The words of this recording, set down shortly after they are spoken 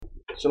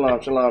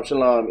Shalom, shalom,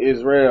 shalom.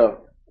 Israel,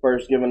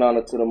 first giving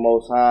honor to the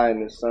Most High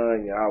and His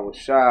Son, Yahweh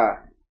Shai.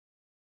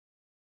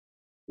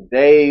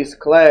 Today's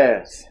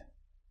class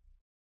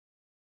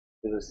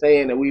is a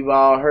saying that we've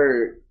all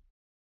heard,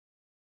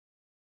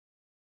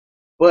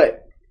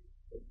 but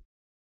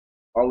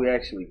are we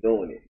actually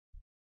doing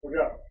it?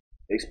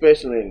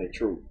 Especially in the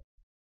truth.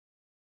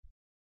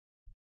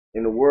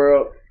 In the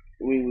world,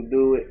 we would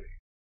do it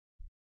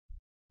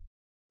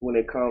when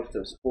it comes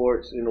to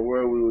sports. In the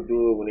world, we would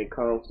do it when it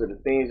comes to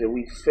the things that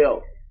we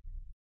felt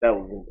that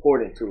was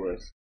important to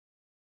us.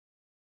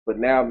 But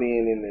now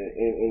being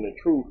in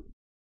the truth,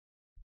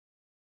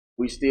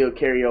 we still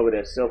carry over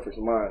that selfish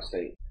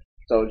mindset.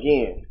 So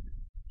again,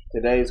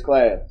 today's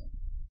class,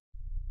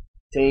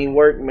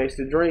 teamwork makes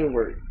the dream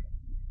work.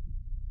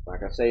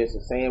 Like I say, it's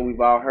a saying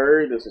we've all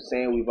heard. It's a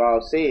saying we've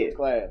all said.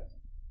 Class.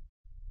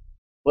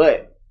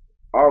 But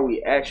are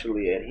we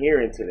actually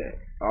adhering to that?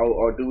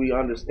 Or do we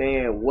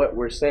understand what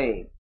we're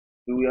saying?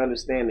 Do we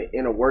understand the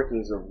inner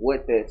workings of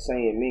what that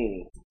saying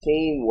means?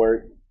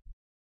 Teamwork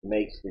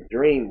makes the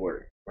dream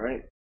work,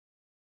 right?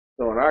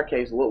 So in our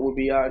case, what would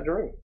be our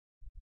dream?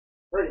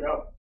 Bring it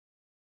up.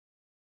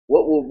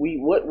 What would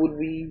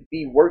we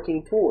be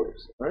working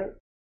towards, right?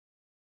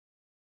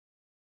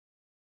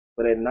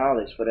 For that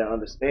knowledge, for that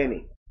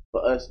understanding,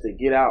 for us to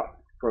get out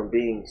from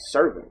being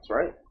servants,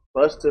 right?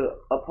 For us to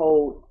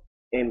uphold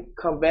and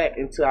come back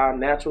into our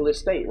natural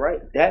estate, right?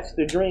 That's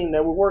the dream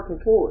that we're working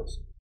towards.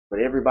 But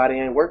everybody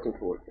ain't working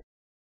towards it.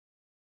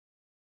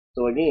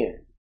 So again,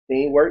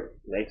 teamwork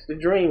makes the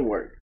dream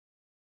work.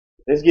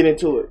 Let's get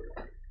into it.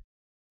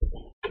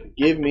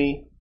 Give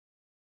me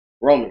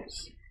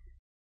Romans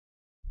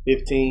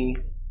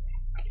 15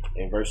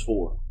 and verse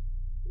 4.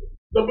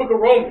 The book of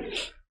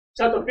Romans,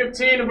 chapter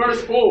 15 and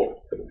verse 4.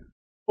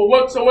 For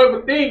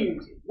whatsoever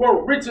things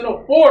were written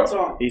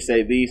aforetime. He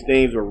said these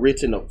things were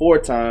written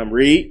aforetime.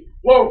 Read.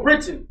 Were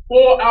written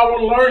for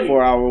our learning.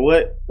 For our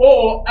what?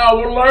 For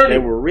our learning.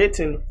 They were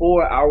written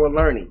for our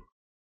learning.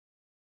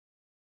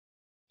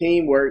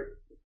 Teamwork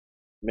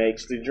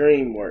makes the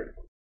dream work.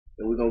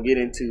 And we're going to get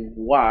into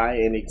why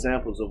and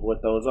examples of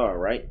what those are,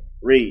 right?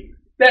 Read.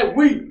 That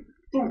we,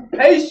 through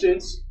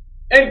patience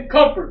and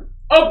comfort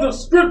of the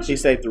scriptures. He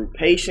said through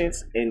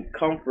patience and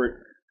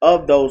comfort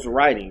of those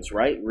writings,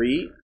 right?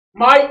 Read.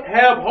 Might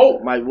have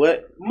hope. Might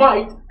what?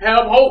 Might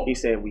have hope. He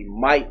said we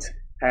might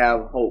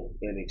have hope.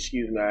 And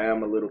excuse me, I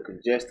am a little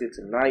congested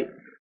tonight.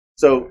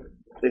 So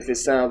if it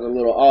sounds a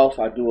little off,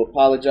 I do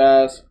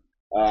apologize.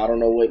 I don't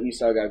know what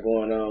Esau got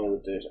going on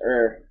with this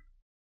air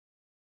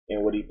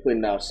and what he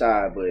putting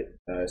outside, but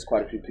it's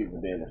quite a few people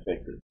being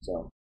affected.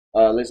 So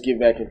let's get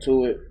back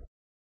into it.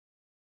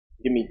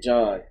 Give me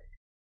John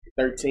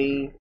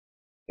 13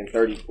 and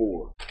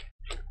 34.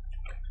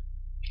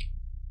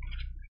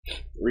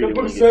 Read the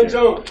book of St.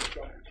 John,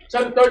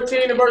 chapter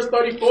 13 and verse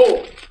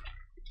 34.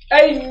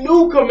 A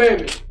new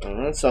commandment.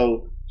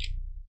 So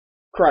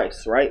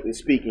Christ, right, is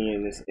speaking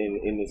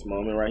in this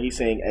moment, right? He's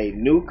saying a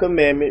new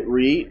commandment.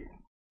 Read.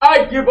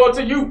 I give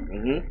unto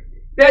you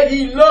that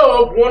ye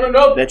love one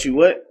another. That you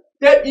what?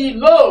 That ye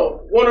love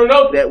one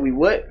another. That we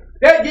what?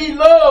 That ye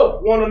love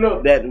one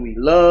another. That we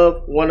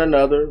love one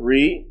another.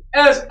 Read.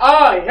 As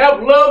I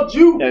have loved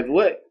you. As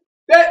what?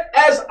 That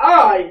as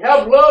I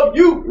have loved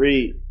you.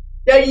 Read.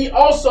 That ye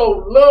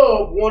also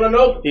love one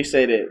another. He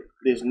said that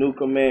this new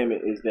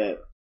commandment is that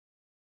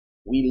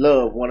we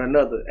love one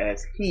another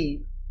as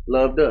he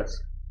loved us.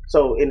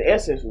 So in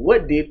essence,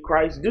 what did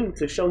Christ do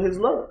to show his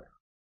love?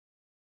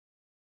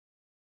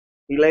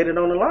 He laid it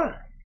on the line.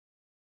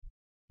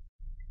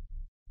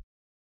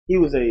 He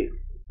was a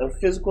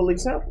physical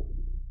example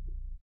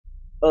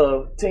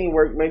of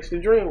teamwork makes the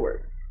dream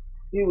work.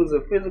 He was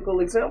a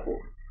physical example.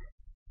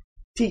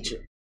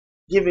 Teaching,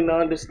 giving the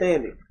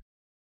understanding,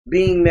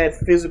 being that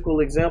physical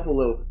example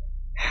of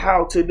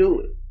how to do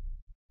it.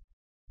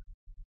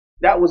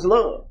 That was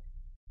love.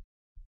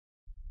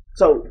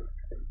 So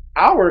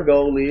our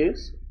goal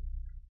is,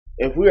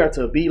 if we are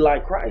to be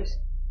like Christ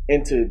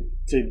and to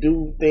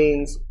do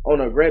things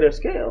on a greater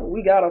scale,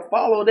 we got to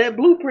follow that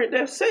blueprint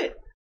that's set.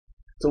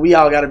 So we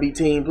all got to be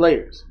team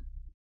players,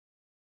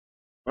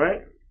 right?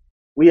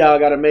 We all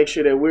got to make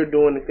sure that we're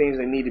doing the things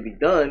that need to be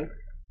done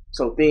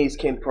so things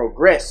can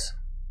progress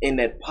in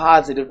that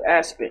positive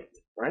aspect,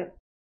 right?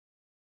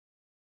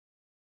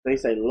 They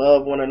say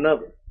love one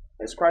another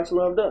as Christ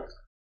loved us.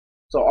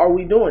 So are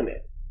we doing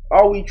that?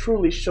 Are we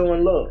truly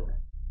showing love?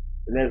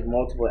 And there's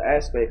multiple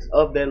aspects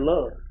of that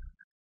love,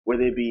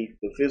 whether it be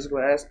the physical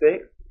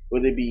aspect,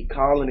 whether it be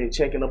calling and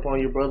checking up on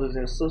your brothers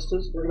and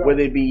sisters, whether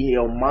it be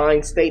your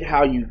mind state,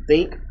 how you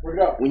think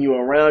when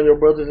you're around your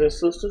brothers and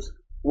sisters,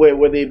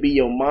 whether it be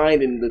your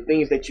mind and the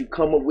things that you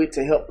come up with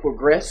to help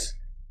progress,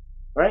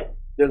 right?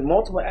 There's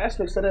multiple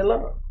aspects of that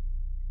love.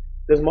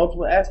 There's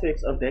multiple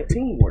aspects of that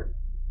teamwork.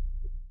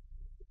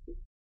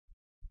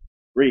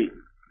 Read.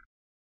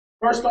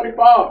 Verse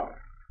 35.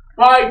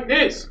 By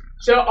this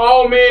shall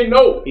all men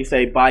know. He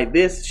say, by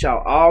this shall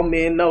all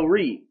men know.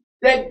 Read.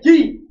 That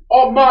ye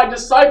are my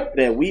disciples.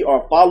 That we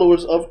are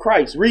followers of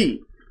Christ.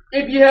 Read.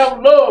 If ye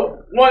have love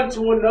one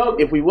to another.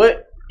 If we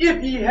what?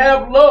 if ye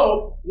have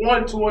love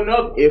one to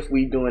another. If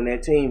we doing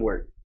that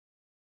teamwork.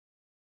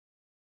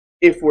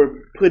 If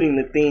we're putting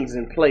the things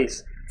in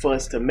place for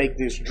us to make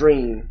this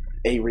dream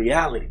a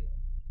reality.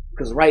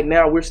 Because right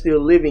now we're still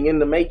living in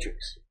the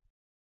matrix.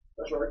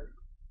 That's right.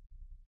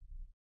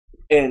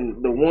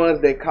 And the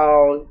ones that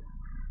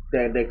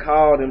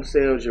call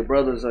themselves your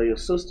brothers or your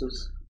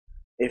sisters,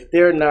 if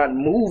they're not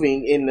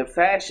moving in the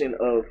fashion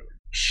of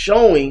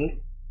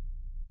showing,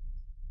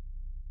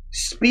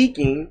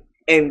 speaking,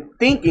 and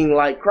thinking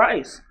like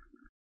Christ,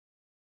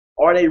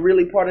 are they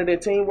really part of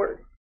that teamwork?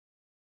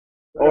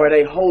 Or are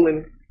they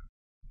holding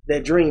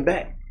that dream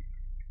back?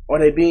 Are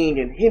they being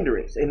a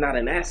hindrance and not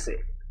an asset?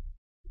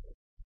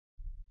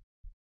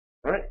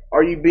 Right?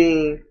 Are you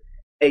being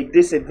a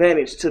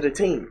disadvantage to the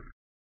team?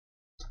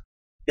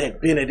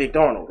 That Benedict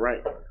Arnold,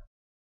 right?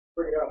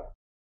 Bring it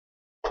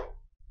out.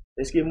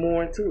 Let's get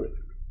more into it.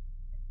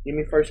 Give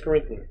me 1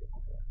 Corinthians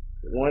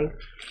 1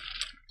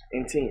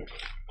 and 10.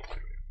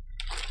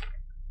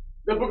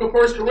 The book of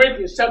 1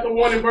 Corinthians, chapter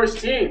 1 and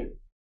verse 10.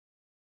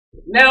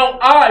 Now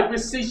I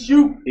beseech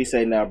you. He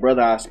said, now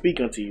brother, I speak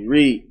unto you.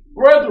 Read.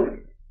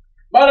 Brethren,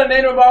 by the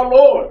name of our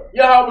Lord,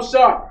 Yahweh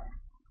Shah,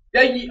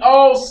 that ye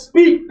all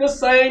speak the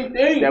same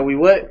thing. That we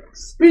what?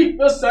 Speak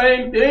the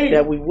same thing.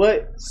 That we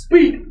what?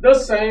 Speak the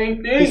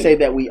same thing. He said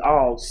that we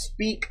all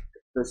speak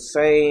the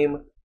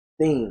same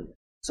thing.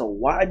 So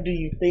why do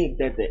you think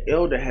that the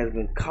elder has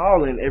been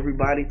calling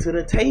everybody to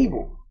the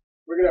table?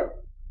 Bring it up.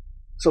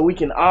 So we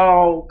can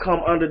all come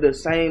under the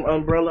same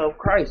umbrella of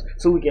Christ.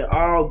 So we can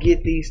all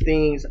get these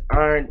things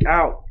ironed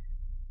out.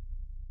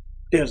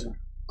 There's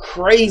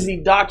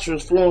crazy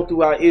doctrines flowing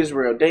throughout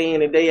Israel day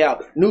in and day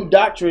out. New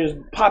doctrines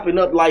popping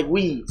up like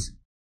weeds.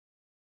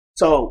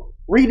 So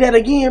read that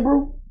again,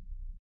 bro.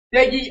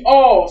 That ye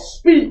all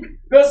speak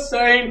the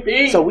same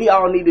thing. So we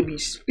all need to be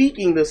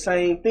speaking the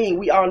same thing.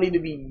 We all need to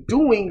be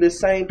doing the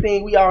same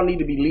thing. We all need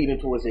to be leading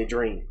towards that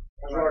dream.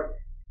 That's right.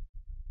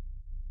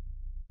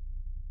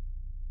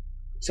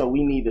 So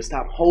we need to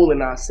stop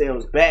holding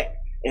ourselves back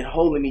and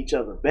holding each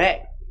other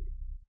back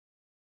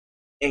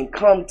and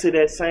come to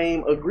that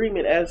same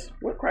agreement as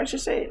what Christ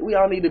just said. We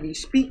all need to be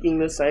speaking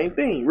the same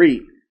thing.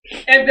 Read.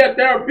 And that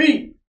there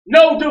be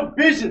no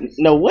divisions.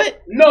 No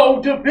what?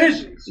 No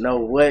divisions. No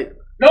what?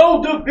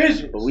 No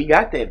divisions. But we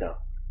got that though.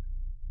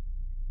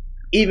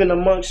 Even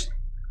amongst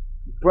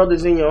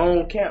brothers in your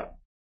own camp,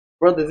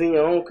 brothers in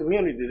your own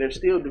community, there's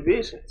still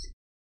divisions.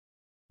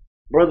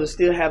 Brothers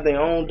still have their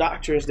own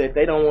doctrines that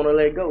they don't want to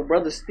let go.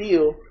 Brothers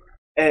still,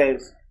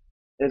 as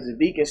the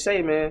deacon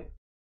say, man,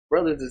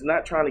 brothers is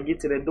not trying to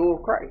get to that door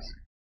of Christ.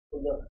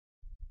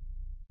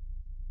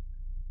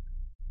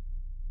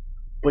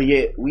 But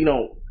yet we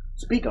don't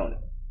speak on it.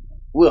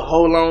 We'll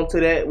hold on to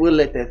that. We'll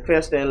let that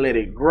fester and let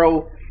it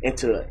grow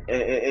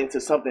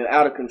into something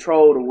out of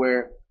control to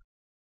where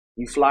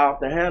you fly off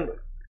the handle.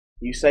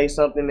 You say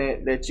something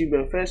that you've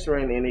been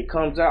festering and it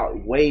comes out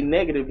way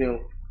negative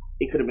than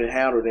it could have been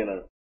handled in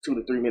a 2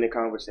 to 3 minute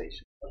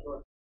conversation.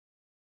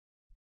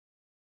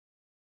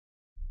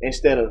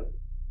 Instead of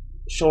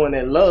showing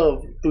that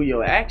love through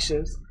your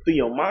actions, through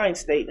your mind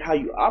state, how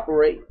you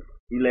operate,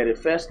 you let it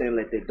fester and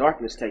let that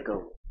darkness take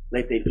over.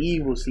 Let that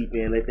evil seep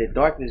in, let that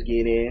darkness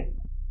get in,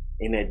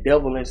 and that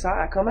devil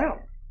inside come out.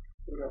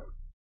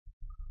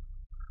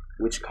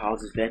 Which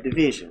causes that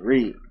division.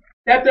 Read.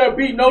 That there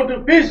be no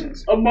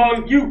divisions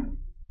among you,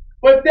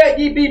 but that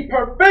ye be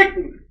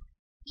perfectly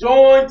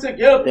joined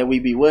together. That we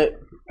be what?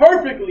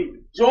 Perfectly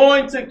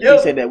joined together.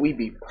 He said that we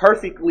be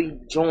perfectly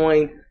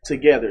joined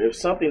together. If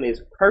something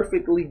is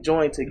perfectly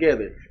joined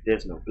together,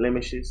 there's no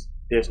blemishes,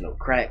 there's no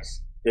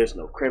cracks, there's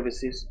no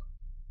crevices,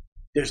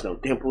 there's no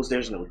dimples,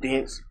 there's no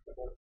dents.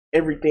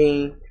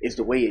 Everything is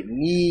the way it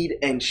need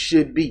and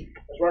should be.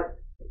 That's right.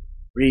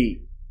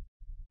 Read.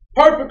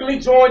 Perfectly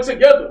joined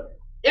together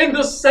in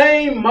the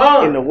same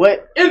mind. In the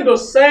what? In the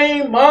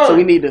same mind. So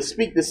we need to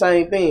speak the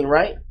same thing,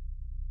 right?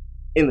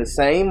 In the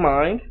same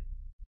mind.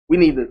 We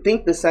need to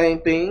think the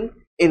same thing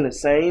in the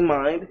same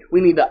mind.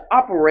 We need to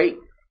operate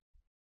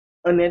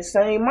in that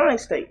same mind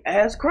state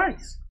as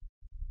Christ.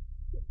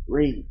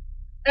 Read.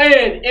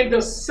 And in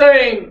the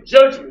same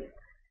judgment.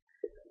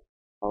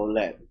 On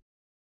that.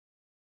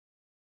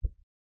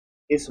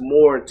 It's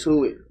more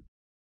to it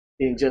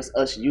than just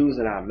us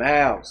using our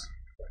mouths.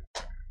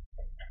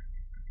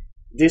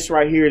 This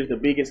right here is the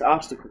biggest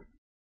obstacle.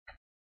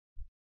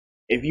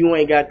 If you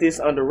ain't got this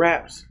under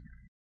wraps,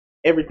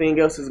 everything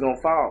else is going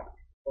to fall.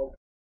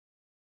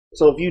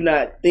 So if you're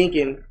not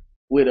thinking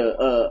with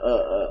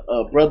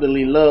a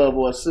brotherly love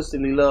or a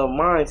sisterly love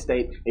mind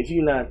state, if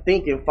you're not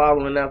thinking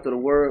following after the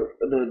word,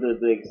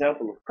 the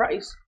example of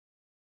Christ,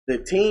 the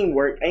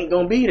teamwork ain't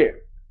going to be there.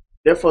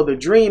 Therefore, the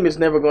dream is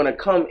never going to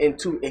come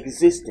into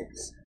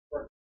existence.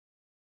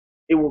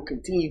 It will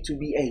continue to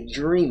be a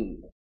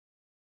dream.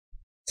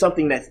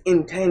 Something that's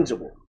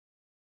intangible.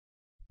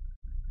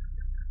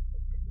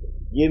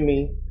 Give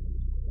me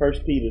 1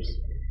 Peter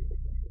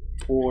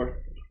 4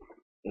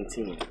 and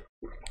 10.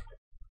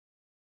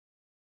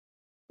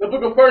 The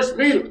book of 1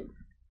 Peter,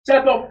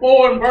 chapter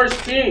 4 and verse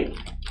 10.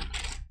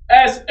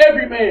 As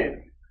every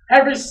man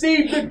have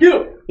received the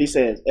gift. He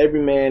says,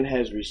 every man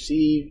has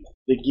received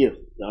the gift,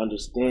 the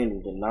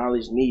understanding, the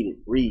knowledge needed.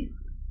 Read.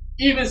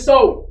 Even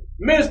so,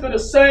 minister the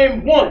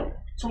same one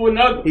to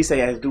another. He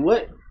say, as do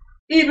what?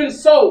 Even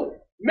so,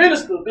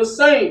 minister the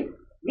same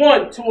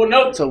one to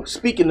another. So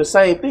speaking the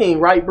same thing,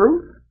 right, bro?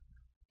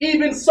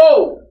 Even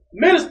so,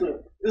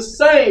 minister the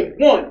same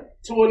one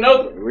to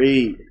another.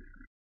 Read.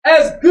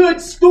 As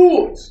good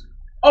stewards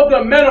of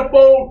the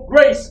manifold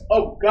grace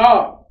of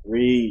God.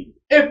 Read.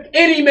 If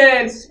any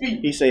man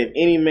speak. He said, if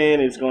any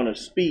man is going to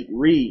speak,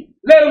 read.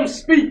 Let him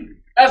speak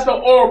as the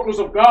oracles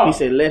of God. He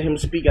said, let him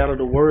speak out of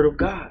the word of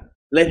God.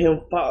 Let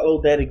him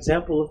follow that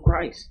example of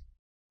Christ.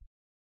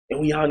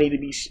 And we all need to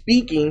be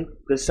speaking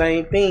the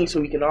same thing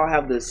so we can all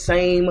have the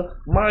same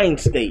mind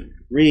state.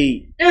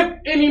 Read. If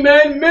any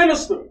man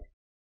minister,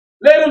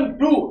 let him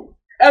do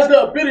it as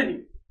the ability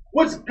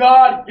which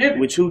God giveth.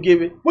 Which who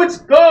give it? Which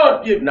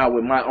God giveth. Not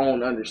with my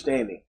own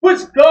understanding. Which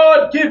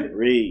God giveth.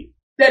 Read.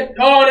 That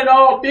God in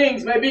all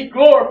things may be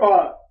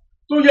glorified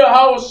through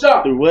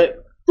Yahushua. Through what?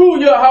 Through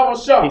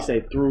Yahushua. He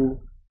said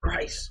through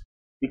Christ.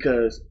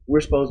 Because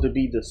we're supposed to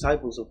be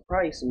disciples of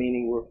Christ,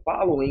 meaning we're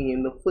following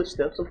in the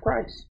footsteps of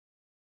Christ.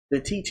 The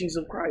teachings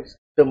of Christ.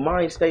 The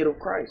mind state of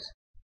Christ.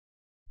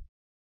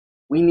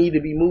 We need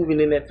to be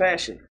moving in that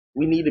fashion.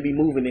 We need to be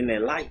moving in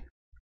that light.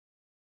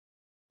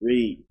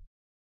 Read.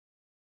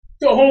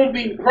 To whom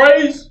be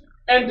praise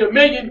and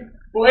dominion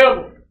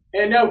forever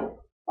and ever.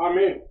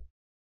 Amen.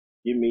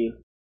 Give me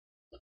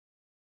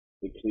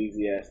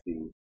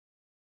Ecclesiastes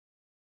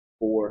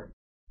 4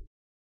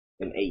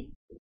 and 8.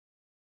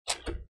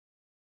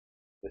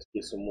 Let's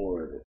get some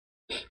more of it.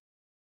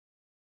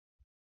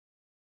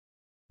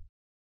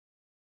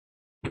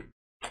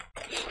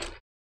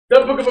 The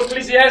book of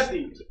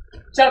Ecclesiastes,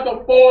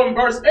 chapter 4 and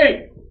verse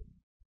 8.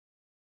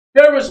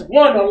 There is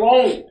one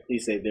alone. He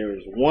said, there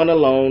is one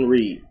alone.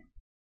 Read.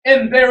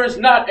 And there is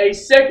not a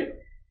second.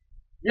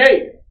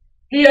 Yea,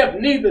 he hath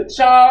neither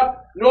child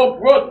nor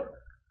brother.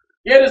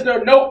 Yet is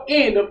there no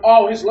end of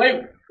all his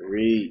labor.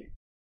 Read.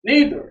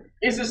 Neither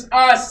is his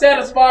eye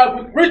satisfied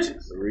with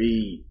riches.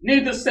 Read.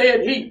 Neither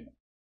said he,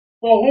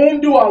 for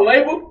whom do I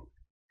labor,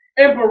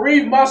 and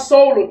bereave my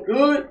soul of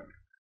good?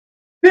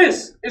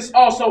 This is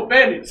also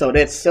vanity. So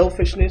that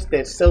selfishness,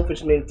 that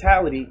selfish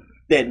mentality,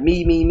 that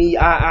me,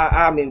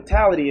 I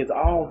mentality is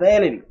all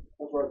vanity.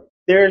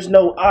 There's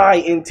no I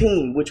in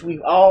team, which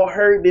we've all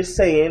heard this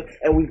saying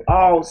and we've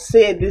all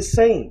said this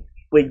saying.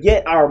 But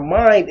yet our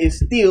mind is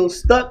still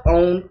stuck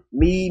on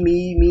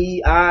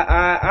me,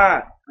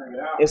 I.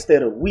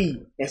 Instead of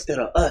we, instead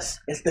of us,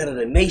 instead of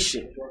the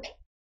nation.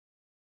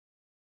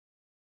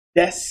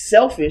 That's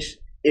selfish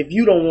if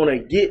you don't want to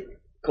get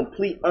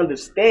complete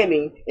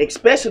understanding,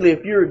 especially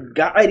if you're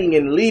guiding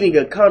and leading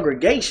a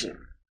congregation.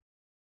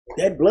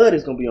 That blood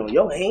is going to be on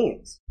your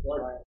hands.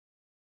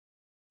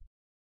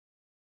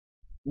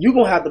 You're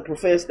going to have to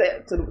profess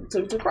that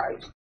to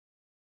Christ.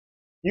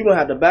 You're going to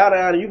have to bow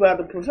down and you're going to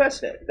have to profess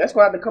that. That's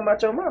going to have to come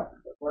out your mouth.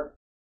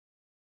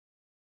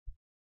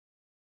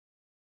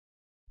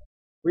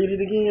 Read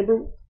it again,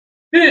 bro.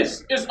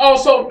 This is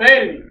also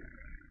vanity.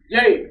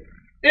 Yea,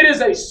 it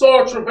is a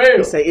sore travail.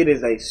 He say it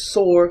is a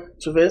sore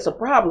travail. It's a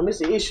problem.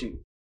 It's an issue.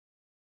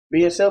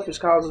 Being selfish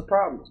causes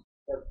problems.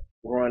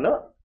 Growing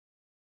up,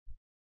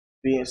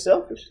 being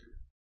selfish.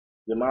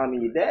 Your mom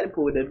and your daddy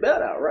pulled their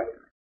belt out, right?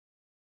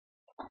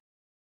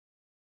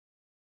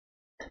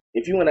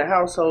 If you in a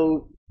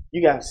household,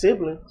 you got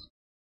siblings,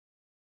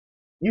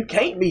 you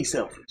can't be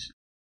selfish.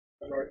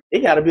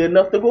 It got to be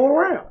enough to go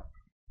around.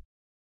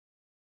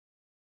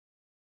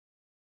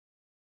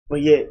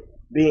 But yet,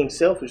 being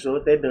selfish, so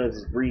what that does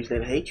is breeds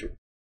that hatred.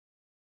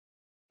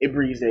 It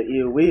breeds that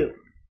ill will.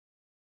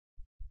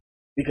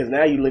 Because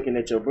now you're looking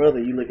at your brother,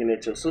 you're looking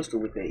at your sister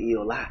with that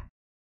ill eye.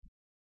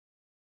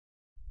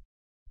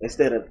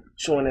 Instead of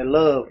showing that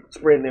love,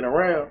 spreading it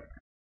around,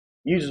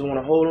 you just want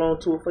to hold on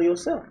to it for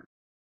yourself.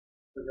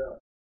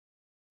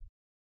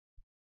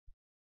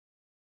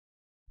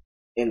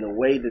 And the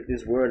way that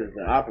this world has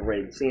been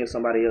operating, seeing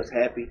somebody else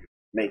happy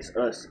makes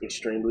us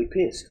extremely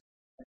pissed.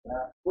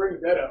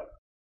 Bring that up.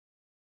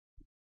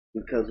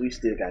 Because we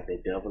still got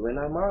that devil in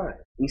our mind.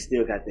 We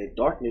still got that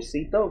darkness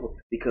seeped over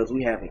because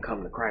we haven't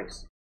come to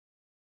Christ.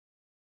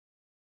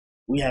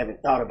 We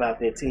haven't thought about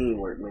that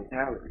teamwork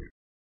mentality.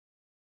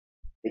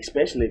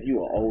 Especially if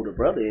you're an older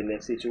brother in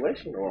that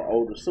situation or an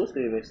older sister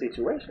in that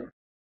situation.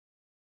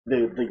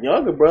 The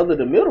younger brother,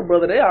 the middle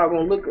brother, they are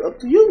going to look up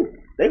to you.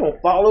 They're going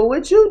to follow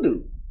what you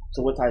do.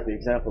 So what type of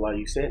example are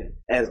you setting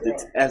as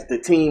the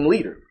team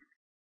leader?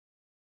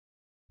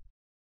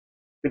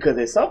 Because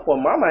at some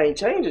point, mama ain't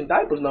changing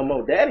diapers no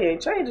more. Daddy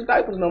ain't changing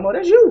diapers no more.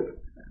 That's you.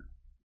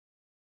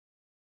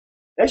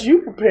 That's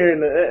you preparing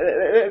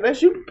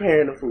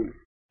the food.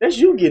 That's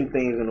you getting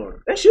things in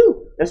order. That's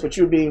you. That's what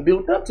you're being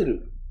built up to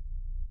do.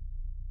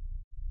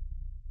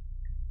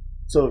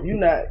 So if you're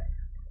not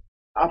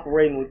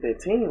operating with that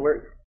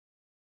teamwork,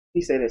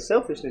 he said that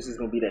selfishness is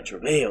going to be that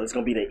travail. It's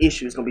going to be that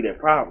issue. It's going to be that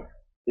problem.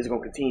 It's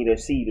going to continue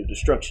that seed of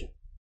destruction.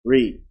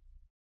 Read.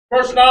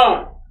 Verse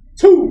 9.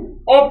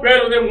 2 are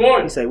better than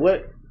one. He say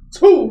what?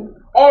 2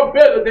 are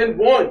better than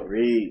one.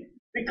 Read.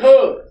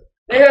 Because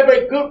they have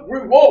a good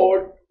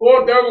reward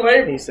for their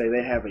labor. He say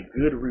they have a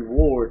good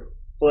reward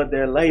for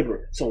their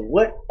labor. So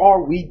what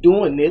are we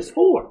doing this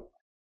for?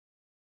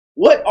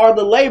 What are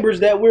the labors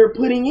that we're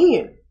putting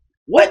in?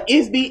 What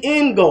is the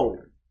end goal?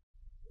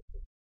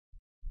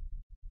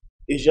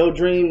 Is your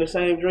dream the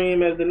same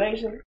dream as the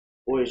nation?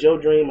 Or is your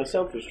dream a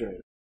selfish dream?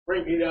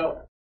 Bring it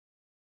out.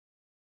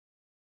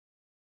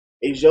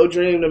 Is your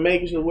dream to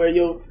make it to where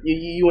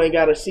you ain't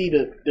gotta see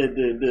the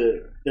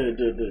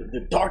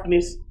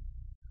darkness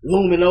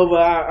looming over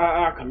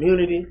our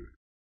community?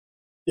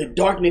 The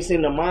darkness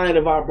in the mind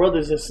of our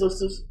brothers and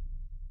sisters?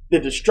 The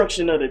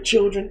destruction of the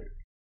children?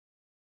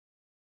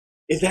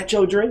 Is that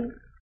your dream?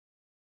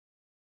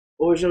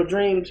 Or is your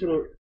dream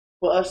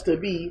for us to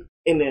be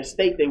in the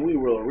state that we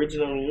were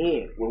originally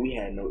in, where we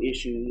had no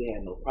issues, we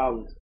had no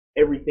problems,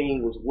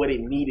 everything was what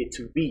it needed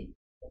to be?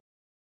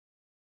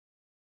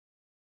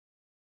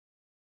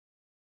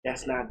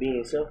 That's not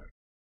being selfish.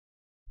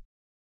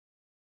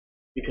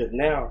 Because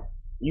now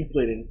you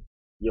putting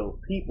your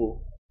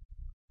people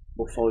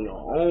before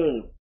your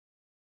own.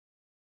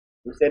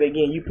 We said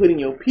again, you putting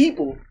your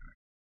people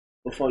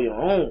before your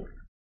own.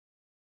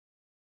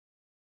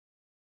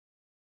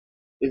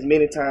 As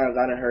many times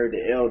I done heard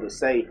the elders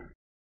say,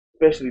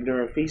 especially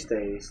during feast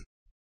days,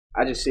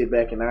 I just sit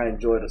back and I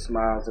enjoy the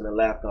smiles and the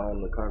laughter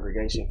on the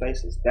congregation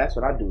faces. That's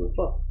what I do it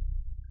for.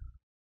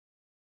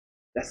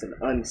 That's an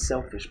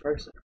unselfish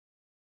person.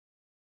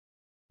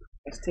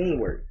 That's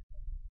teamwork.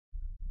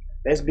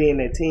 That's being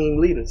that team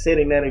leader,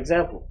 setting that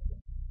example.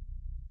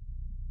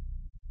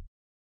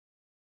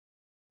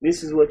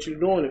 This is what you're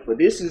doing it for.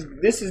 This is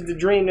the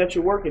dream that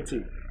you're working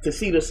to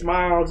see the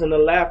smiles and the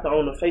laughter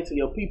on the face of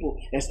your people,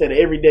 instead of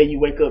every day you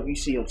wake up you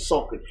see them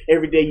sulking.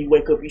 Every day you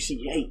wake up you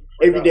see hate.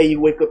 Every day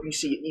you wake up you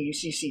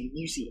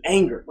see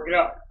anger.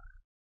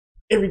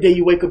 Every day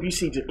you wake up you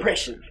see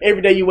depression.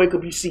 Every day you wake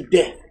up you see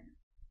death.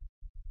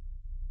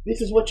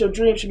 This is what your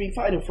dream should be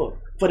fighting for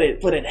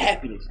that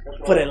happiness,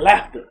 for that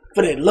laughter,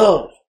 for that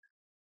love.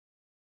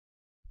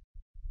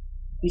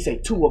 He say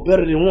two are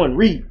better than one.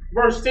 Read.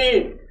 Verse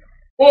 10.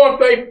 For if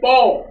they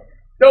fall,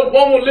 no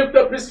one will lift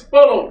up his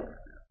foot on them.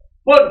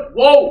 But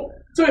woe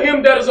to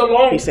him that is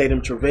alone. He say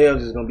them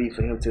travails is going to be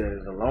for him that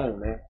is alone,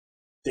 man.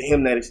 To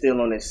him that is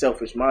still on that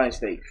selfish mind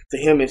state. To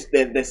him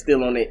that's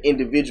still on that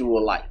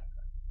individual life.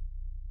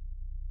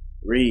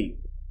 Read.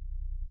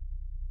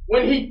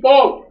 When he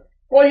falls,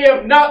 for he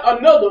have not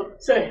another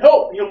to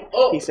help him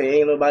up. He say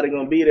ain't nobody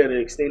going to be there to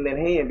extend that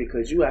hand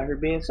because you out here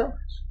being selfish.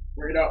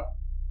 Bring it up.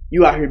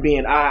 You out here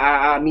being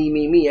I,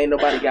 me. Ain't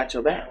nobody got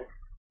your back.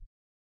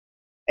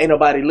 Ain't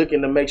nobody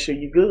looking to make sure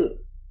you good.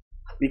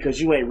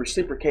 Because you ain't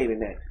reciprocating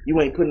that. You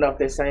ain't putting off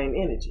that same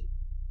energy.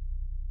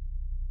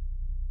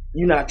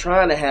 You're not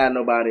trying to have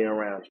nobody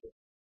around you.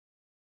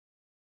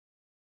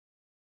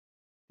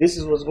 This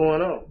is what's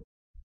going on.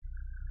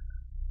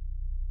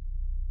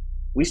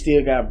 We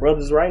still got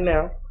brothers right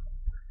now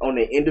on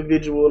the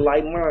individual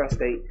like mind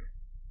state,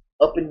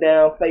 up and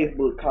down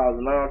Facebook,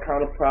 causing all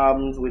kind of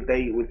problems with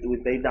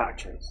they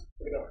doctrines.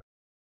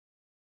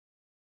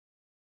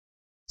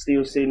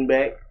 Still sitting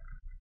back,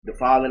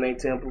 defiling their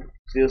temple,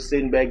 still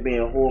sitting back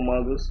being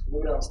whoremongers,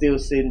 still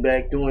sitting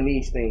back doing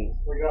these things.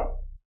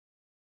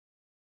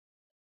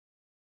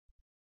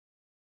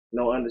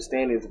 No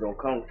understanding is going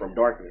to come from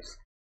darkness.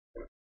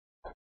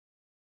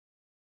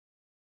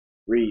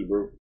 Read,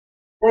 bro.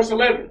 Verse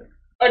 11.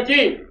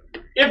 Again,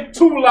 if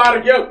two lie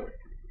together,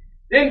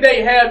 then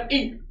they have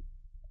heat.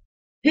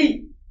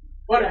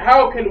 But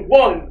how can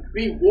one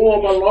be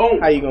warm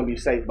alone? How you going to be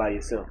safe by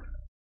yourself?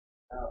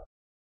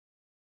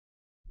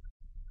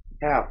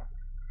 How?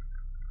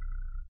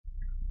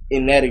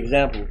 In that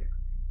example,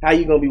 how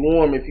you going to be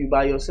warm if you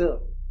by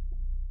yourself?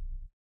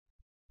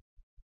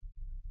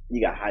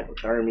 You got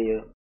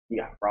hypothermia.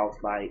 You got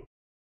frostbite.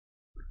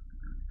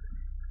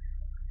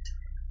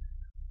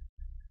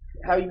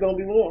 How you gonna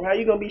be warm? How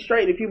you gonna be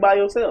straight if you by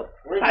yourself?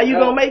 How you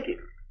gonna make it?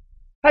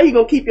 How you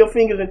gonna keep your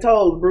fingers and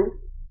toes, bro?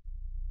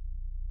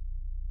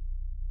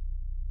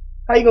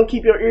 How you gonna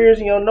keep your ears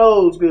and your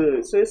nose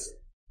good, sis?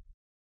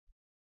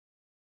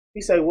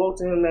 He say, woe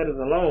to him that is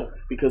alone.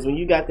 Because when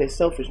you got that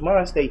selfish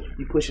mind state,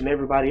 you pushing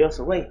everybody else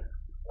away.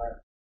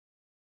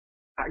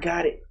 I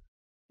got it.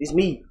 It's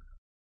me.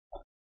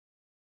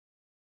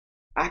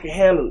 I can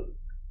handle it.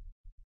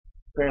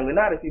 Apparently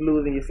not if you're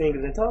losing your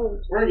fingers and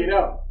toes. Bring it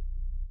up.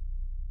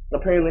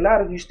 Apparently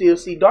not if you still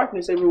see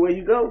darkness everywhere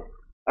you go.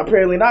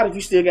 Apparently not if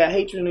you still got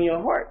hatred in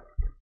your heart.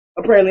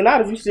 Apparently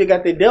not if you still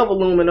got the devil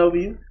looming over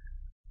you.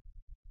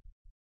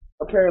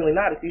 Apparently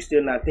not if you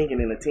still not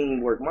thinking in a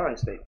teamwork mind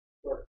state.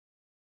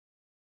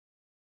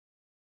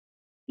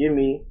 Give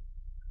me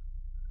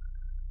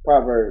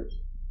Proverbs.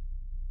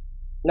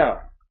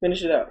 Now,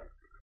 finish it out.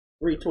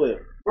 Read 12.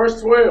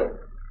 Verse 12.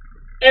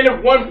 And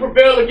if one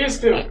prevail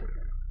against him,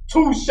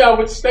 two shall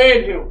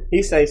withstand him.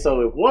 He say,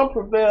 so if one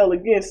prevail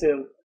against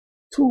him,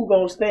 two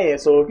gonna stand.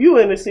 So if you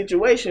in a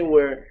situation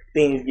where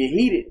things get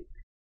heated,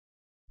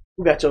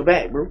 who got your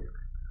back, bro?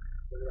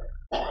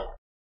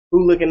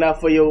 Who looking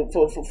out for your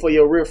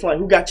rear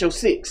flank? Who got your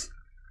six?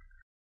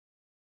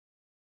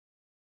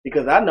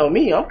 Because I know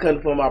me, I'm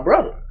cutting for my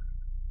brother.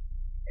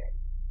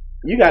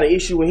 You got an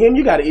issue with him,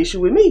 you got an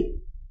issue with me.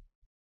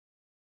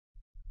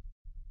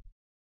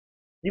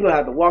 You're going to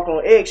have to walk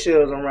on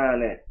eggshells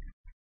around that.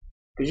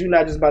 Because you're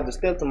not just about to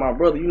step to my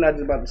brother, you're not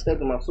just about to step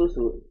to my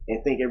sister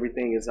and think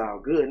everything is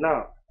all good.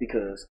 No,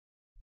 because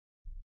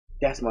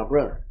that's my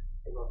brother.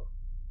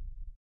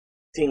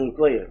 Team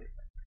player.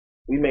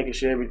 We making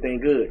sure everything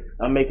good.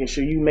 I'm making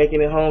sure you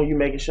making it home, you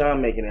making sure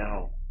I'm making it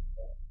home.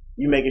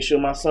 You making sure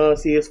my son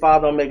see his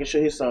father, I'm making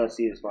sure his son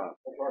see his father.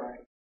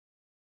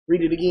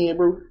 Read it again,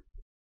 bro.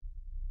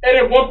 And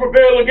if one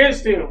prevail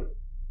against him,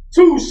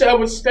 two shall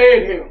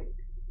withstand him.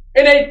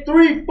 And a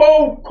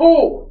threefold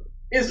cord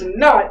is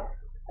not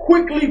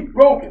quickly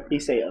broken. He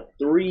say a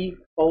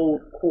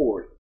threefold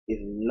cord is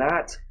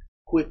not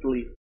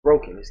quickly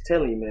broken. It's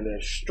telling you, man,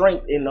 there's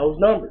strength in those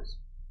numbers.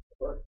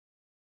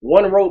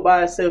 One rope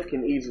by itself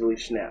can easily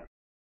snap.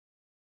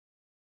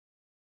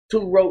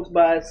 Two ropes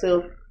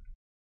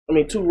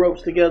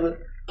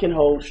together can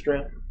hold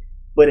strength,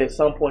 but at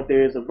some point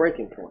there is a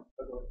breaking point.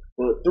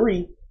 But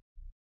three,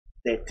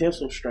 that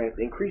tensile strength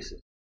increases.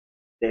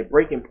 That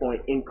breaking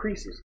point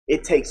increases.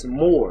 It takes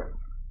more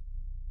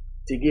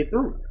to get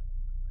through.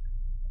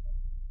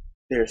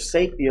 There's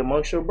safety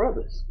amongst your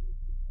brothers.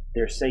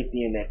 There's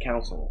safety in that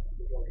counseling.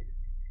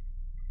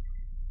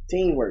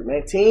 Teamwork,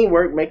 man.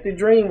 Teamwork make the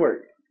dream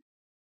work.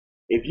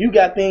 If you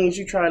got things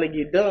you're trying to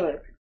get done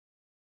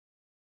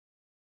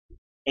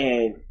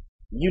and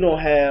you don't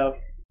have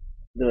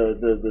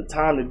the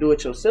time to do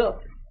it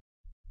yourself,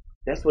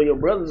 that's where your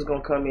brothers are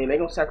going to come in. They're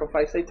going to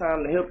sacrifice their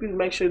time to help you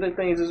make sure that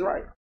things is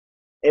right.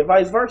 And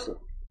vice versa.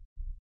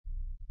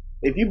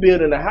 If you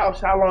building a house,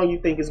 how long you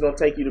think it's going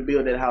to take you to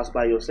build that house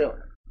by yourself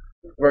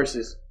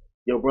versus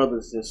your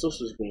brothers and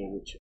sisters being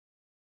with you?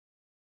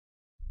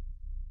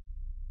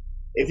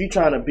 If you're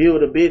trying to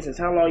build a business,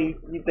 how long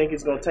you think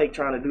it's going to take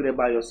trying to do that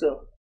by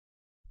yourself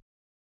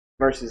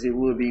versus it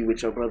would be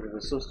with your brothers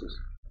and sisters?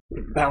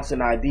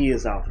 Bouncing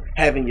ideas off,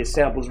 having your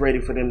samples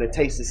ready for them to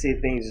taste to see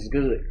if things is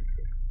good.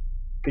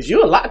 Because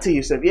you'll lie to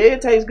yourself. Yeah,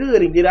 it tastes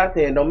good, and get out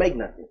there and don't make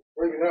nothing.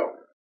 Bring it out.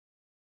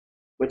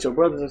 But your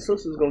brothers and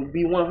sisters going to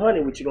be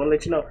 100 with you, going to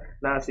let you know,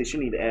 nah, sis, you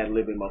need to add a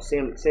little bit more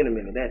sentiment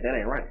to that. That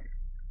ain't right.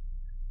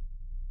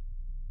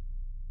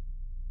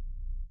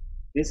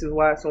 This is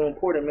why it's so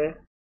important, man.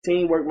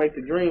 Teamwork make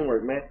the dream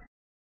work, man.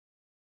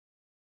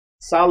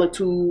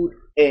 Solitude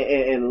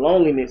and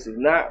loneliness is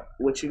not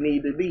what you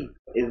need to be.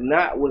 It's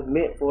not what's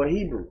meant for a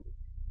Hebrew.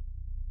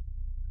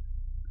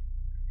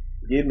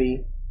 Give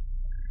me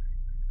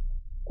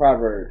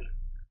Proverbs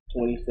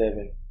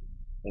 27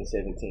 and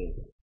 17.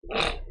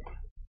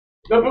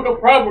 The book of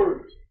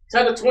Proverbs,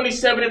 chapter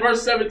 27 and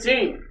verse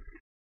 17.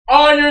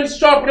 Iron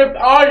sharpeneth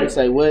iron. He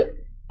say what?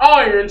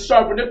 Iron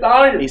sharpeneth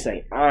iron. He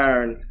say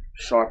iron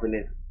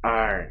sharpeneth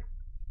iron.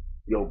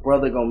 Your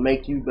brother gonna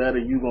make you better,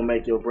 you gonna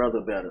make your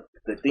brother better.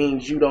 The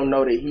things you don't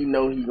know that he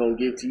know, he gonna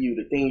give to you.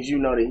 The things you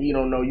know that he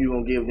don't know, you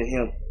gonna give to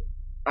him.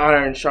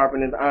 Iron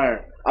sharpeneth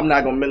iron. I'm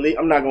not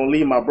gonna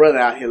leave my brother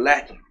out here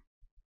lacking.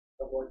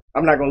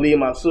 I'm not gonna leave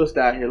my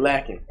sister out here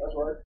lacking. That's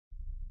right.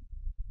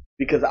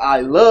 Because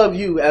I love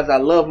you as I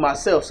love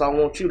myself, so I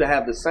want you to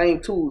have the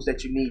same tools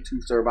that you need to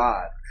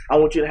survive. I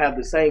want you to have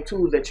the same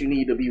tools that you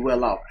need to be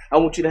well off. I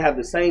want you to have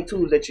the same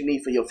tools that you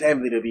need for your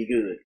family to be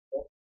good.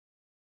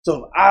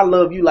 So if I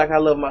love you like I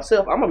love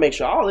myself, I'm going to make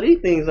sure all of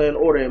these things are in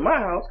order in my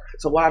house.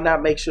 So why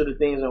not make sure the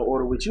things are in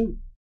order with you?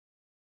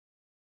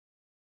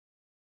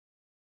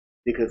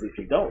 Because if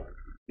you don't,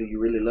 do you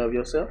really love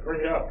yourself?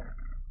 Bring it out.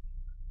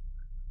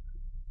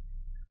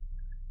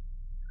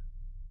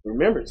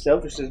 Remember,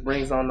 selfishness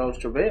brings on those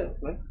travails,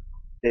 man.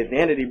 That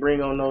vanity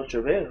brings on those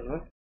travails,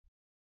 man.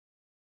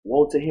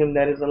 Woe to him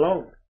that is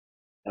alone.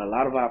 And a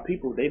lot of our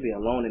people, they be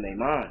alone in their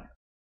mind.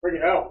 Bring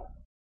it out.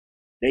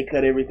 They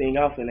cut everything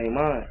off in their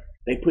mind.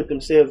 They put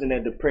themselves in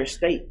that depressed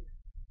state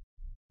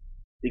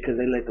because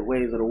they let the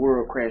waves of the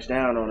world crash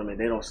down on them and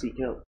they don't seek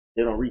help.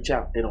 They don't reach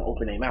out. They don't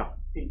open their mouth.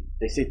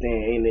 They sit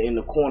there in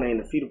the corner in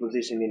the fetal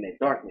position in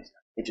that darkness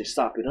and just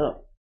sop it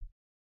up.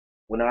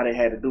 When all they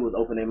had to do was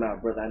open their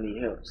mouth, brother, I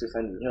need help. Sis,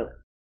 I need help.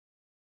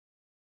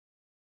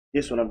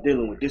 This is what I'm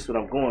dealing with. This is what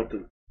I'm going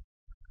through.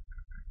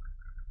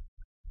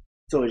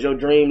 So is your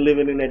dream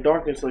living in that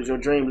darkness or is your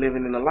dream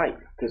living in the light?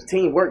 Because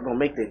teamwork gonna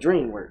make that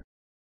dream work.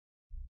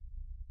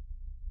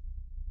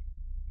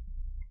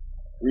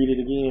 Read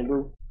it again,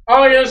 bro.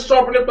 Iron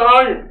sharpeneth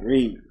iron.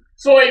 Read.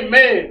 So a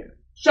man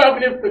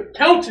sharpeneth the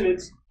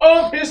countenance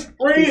of his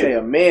friend. He say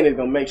a man is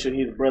gonna make sure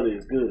his brother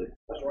is good.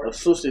 That's right. A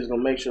sister is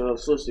gonna make sure her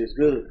sister is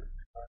good.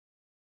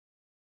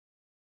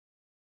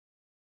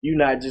 You're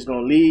not just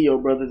gonna leave your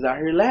brothers out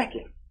here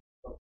lacking.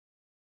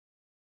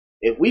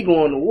 If we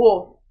go on to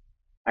war,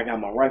 I got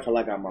my rifle,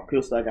 I got my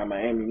pistol, I got my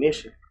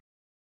ammunition.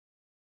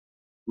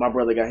 My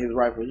brother got his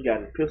rifle, he got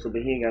his pistol,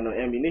 but he ain't got no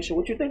ammunition.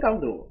 What you think I'm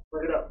doing?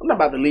 Bring it up. I'm not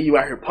about to leave you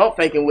out here pump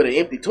faking with an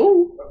empty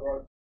tool. That's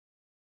right.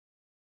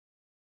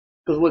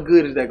 Because what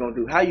good is that going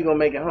to do? How you going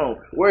to make it home?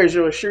 Where is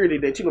your assurity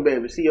that you're going to be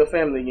able to see your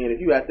family again if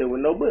you out there with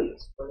no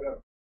bullets? Bring it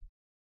up.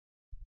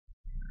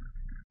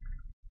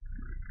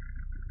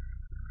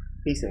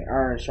 He said,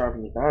 iron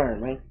sharpeneth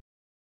iron, man.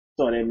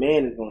 So that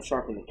man is going to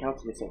sharpen the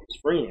countenance of his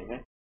friend,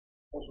 man.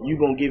 You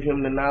going to give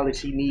him the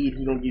knowledge he needs.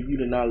 He going to give you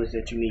the knowledge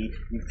that you need.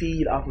 You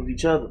feed off of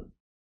each other.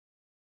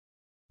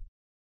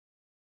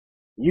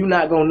 You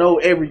not going to know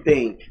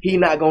everything. He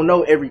not going to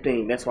know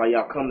everything. That's why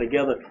y'all come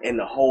together and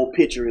the whole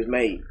picture is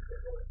made.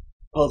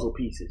 Puzzle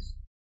pieces.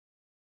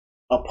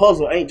 A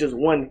puzzle ain't just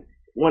one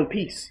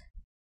piece.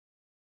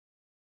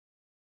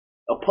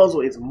 A puzzle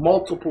is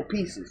multiple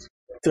pieces.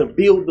 To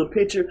build the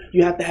picture,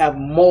 you have to have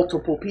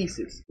multiple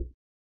pieces.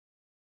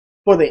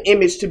 For the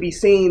image to be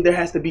seen, there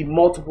has to be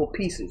multiple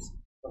pieces.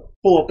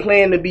 For a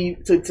plan to be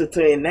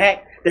to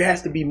enact, there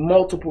has to be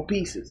multiple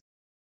pieces.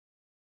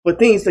 For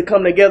things to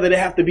come together, there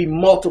have to be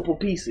multiple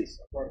pieces.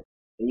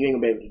 And you ain't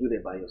gonna be able to do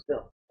that by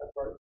yourself.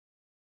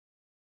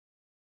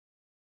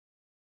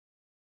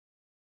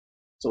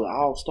 So it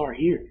all start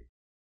here.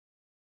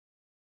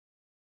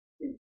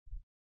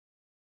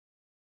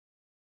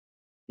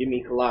 Give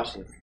me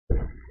Colossians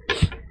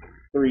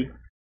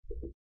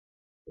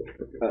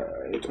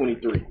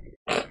 3:23.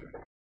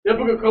 The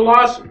book of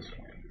Colossians,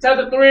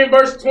 chapter 3 and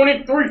verse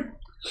 23.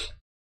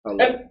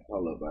 Hold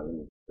up,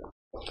 buddy.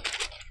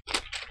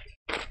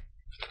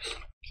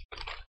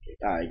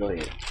 All right, go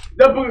ahead.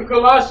 The book of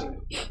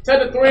Colossians,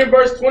 chapter 3 and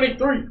verse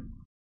 23.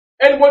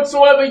 And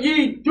whatsoever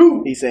ye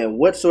do. He said,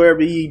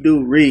 whatsoever ye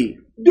do, read.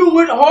 Do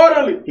it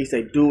heartily. He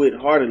said, do it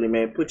heartily,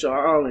 man. Put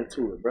your all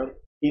into it, brother.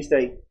 He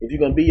say, if you're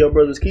going to be your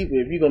brother's keeper,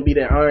 if you're going to be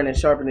that iron that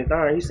sharpeneth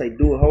iron, he say,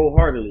 do it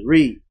wholeheartedly.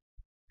 Read.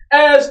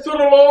 As to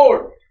the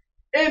Lord,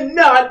 and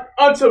not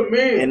unto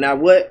men. And not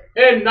what?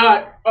 And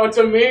not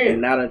unto men.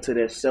 And not unto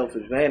that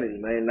selfish vanity,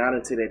 man. Not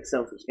unto that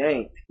selfish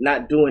gain.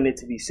 Not doing it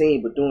to be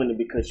seen, but doing it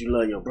because you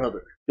love your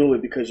brother. Do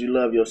it because you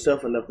love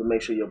yourself enough to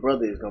make sure your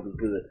brother is going to be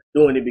good.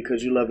 Doing it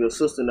because you love your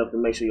sister enough to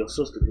make sure your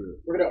sister good.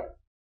 Look it up.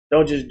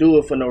 Don't just do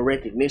it for no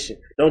recognition.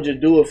 Don't just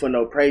do it for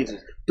no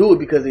praises. Do it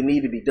because it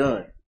need to be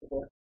done.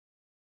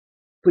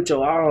 Put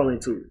your all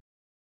into it.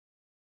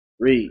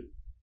 Read.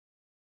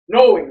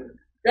 Knowing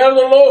that of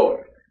the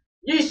Lord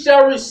ye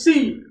shall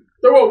receive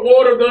the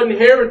reward of the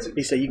inheritance.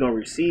 He said you're going to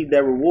receive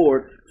that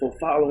reward for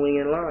following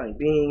in line,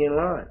 being in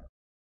line.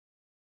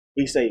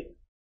 He said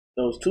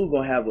those two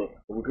going to have a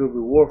good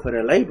reward for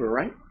their labor,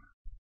 right?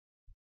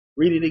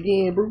 Read it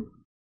again, bro.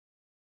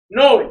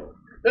 Knowing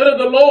that of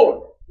the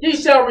Lord ye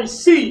shall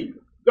receive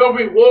the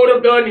reward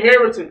of the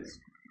inheritance.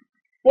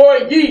 For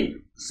ye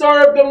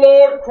serve the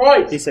Lord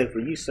Christ. He said, for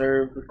you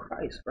serve the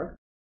Christ, bro.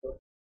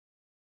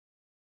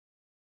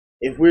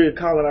 If we're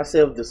calling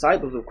ourselves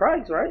disciples of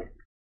Christ, right?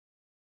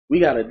 We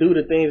got to do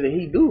the things that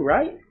he do,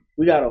 right?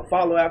 We got to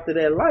follow after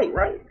that light,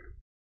 right?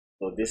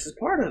 So this is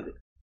part of it.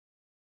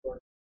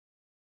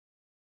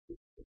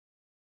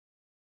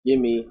 Give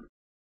me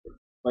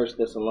 1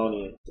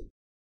 Thessalonians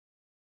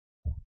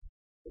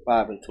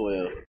 5 and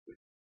 12.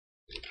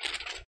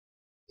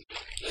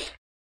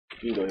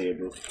 You go ahead,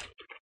 bro.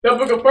 The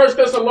book of 1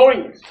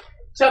 Thessalonians,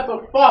 chapter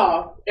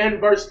 5 and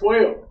verse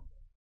 12.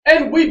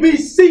 And we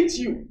beseech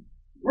you,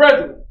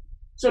 brethren,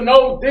 to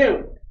know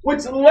them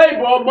which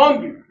labor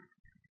among you,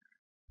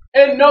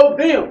 and know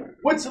them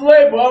which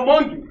labor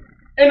among you,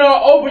 and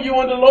are over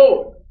you in the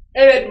Lord,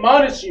 and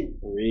admonish you,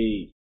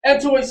 Read. And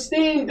to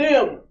esteem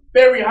them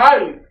very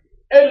highly,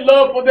 and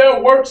love for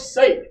their work's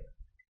sake,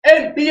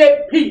 and be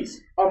at peace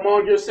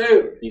among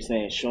yourselves. He's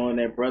saying showing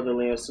that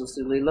brotherly and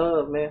sisterly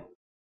love, man.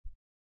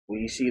 When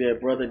you see that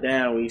brother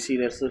down, when you see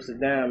that sister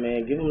down,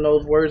 man, give them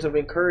those words of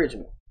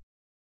encouragement.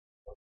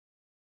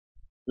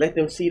 Let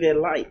them see that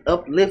light.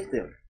 Uplift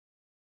them.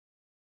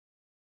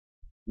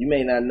 You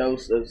may not know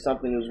if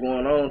something is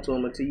going on to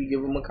them until you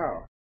give them a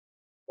call.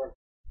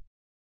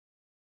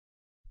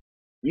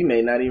 You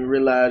may not even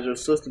realize your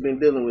sister been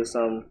dealing with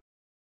something.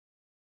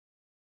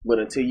 But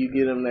until you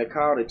give them that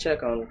call to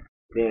check on them,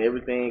 then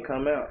everything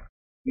come out.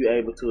 You're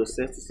able to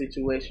assess the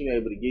situation. You're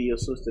able to give your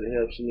sister the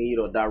help she need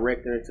or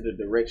direct her into the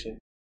direction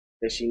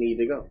that she need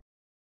to go.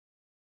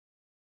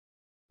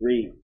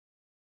 Read.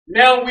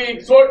 Now we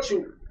exhort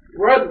you,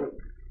 brethren,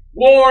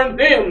 warn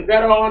them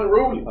that are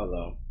unruly. Hold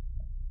on.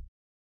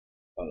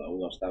 We're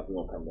going to stop. We're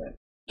going to come back.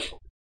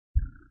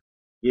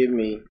 Give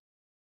me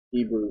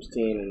Hebrews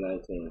 10 and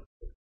 19.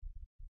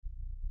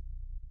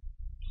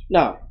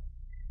 No.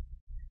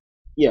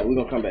 Yeah, we're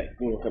going to come back.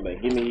 We're going to come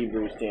back. Give me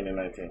Hebrews 10 and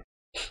 19.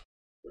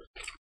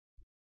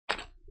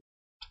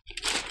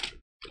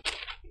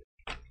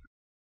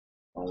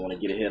 I don't want to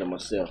get ahead of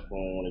myself. Go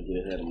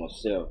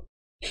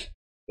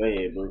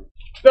ahead, bro.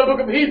 The book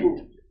of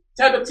Hebrews,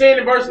 chapter 10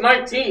 and verse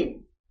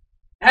 19.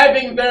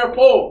 Having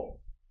therefore,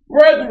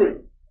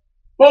 brethren,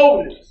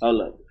 boldness.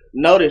 Hold up.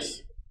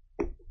 Notice,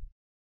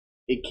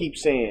 it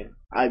keeps saying,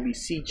 I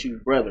beseech you,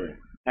 brethren.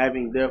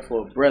 Having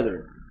therefore,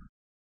 brethren.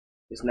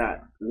 It's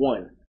not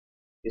one.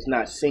 It's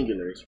not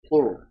singular. It's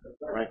plural,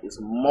 right? It's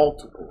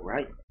multiple,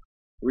 right?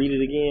 Read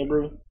it again,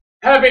 bro.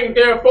 Having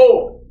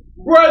therefore,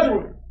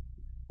 brethren,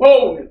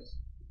 boldness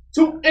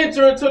to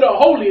enter into the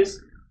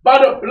holiest by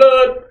the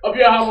blood of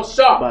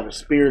Yahushua. By the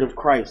Spirit of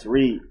Christ.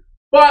 Read.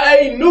 By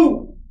a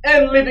new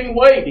and living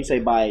way. He say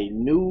by a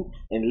new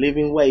and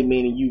living way,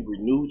 meaning you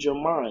renewed your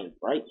mind,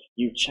 right?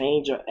 You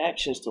change your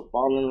actions to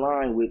fall in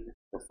line with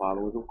the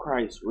followers of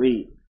Christ.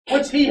 Read.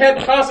 Which he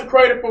had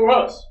consecrated for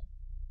us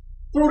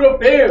through the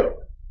veil,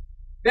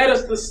 that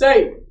is to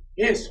say,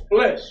 his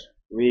flesh.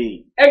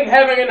 Read. And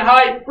having a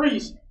high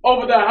priest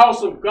over the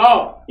house of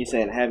God. He's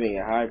saying having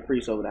a high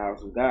priest over the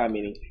house of God,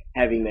 meaning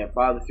having that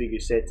father figure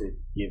set to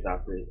give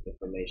out the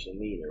information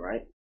needed,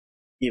 right?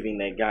 Giving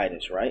that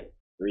guidance, right?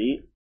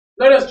 Read.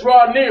 Let us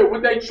draw near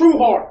with a true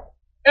heart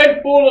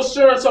and full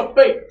assurance of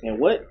faith. And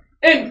what?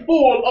 In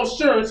full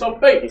assurance of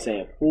faith. He's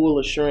saying full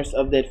assurance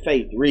of that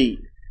faith. Read.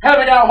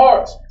 Having our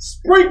hearts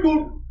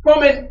sprinkled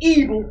from an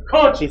evil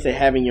conscience. He said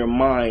having your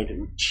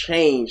mind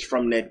changed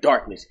from that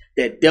darkness.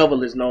 That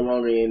devil is no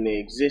longer in the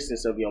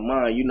existence of your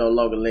mind. You no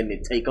longer letting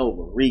it take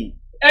over. Read.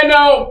 And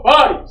our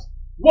bodies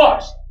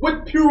washed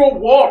with pure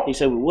water. He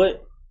said with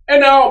what?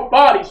 And our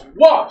bodies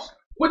washed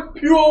with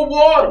pure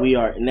water. We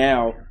are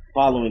now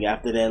following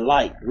after that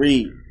light.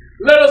 Read.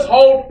 Let us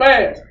hold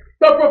fast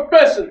the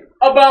profession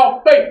of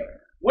our faith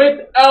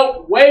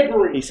without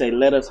wavering. He said,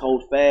 let us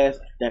hold fast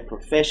that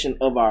profession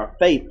of our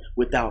faith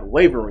without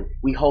wavering.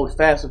 We hold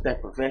fast with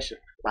that profession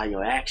by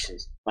your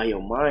actions, by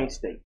your mind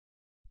state,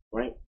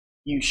 right?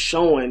 You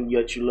showing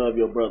that you love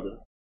your brother,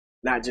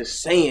 not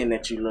just saying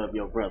that you love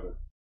your brother.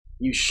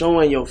 You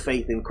showing your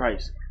faith in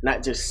Christ,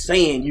 not just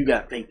saying you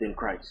got faith in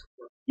Christ.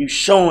 You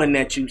showing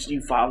that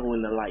you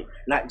following the light,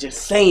 not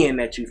just saying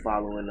that you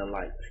following the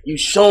light. You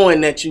showing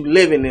that you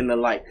living in the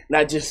light,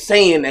 not just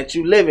saying that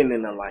you living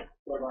in the light.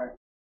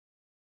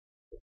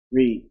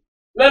 Read.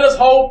 Let us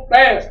hold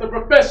fast the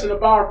profession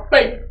of our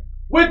faith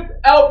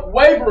without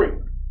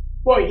wavering,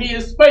 for he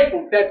is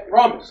faithful that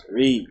promised.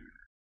 Read.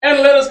 And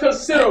let us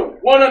consider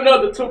one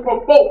another to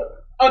provoke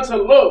unto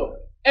love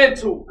and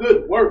to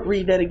good works.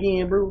 Read that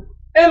again, bro.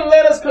 And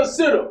let us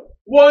consider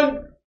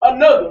one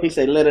another. He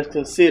said, let us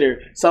consider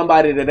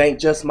somebody that ain't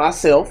just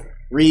myself.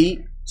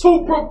 Read.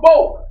 To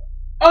provoke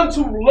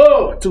unto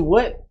love. To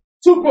what?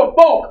 To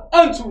provoke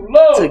unto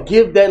love. To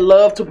give that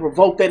love, to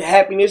provoke that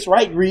happiness,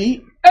 right?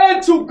 Read.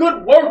 And to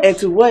good works. And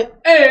to what?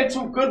 And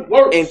to good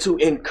works. And to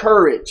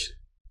encourage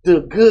the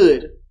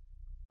good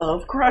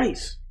of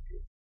Christ.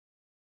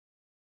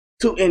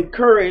 To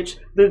encourage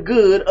the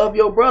good of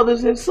your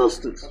brothers and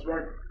sisters. That's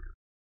right.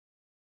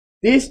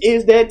 This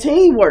is that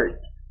teamwork.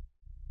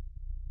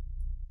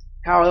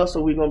 How else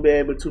are we going to be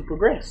able to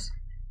progress?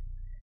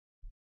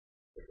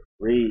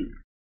 Read.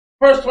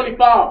 Verse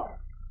 25.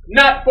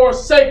 Not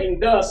forsaking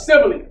the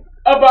assembly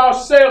of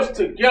ourselves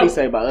together. He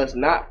say by us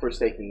not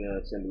forsaking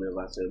the assembly of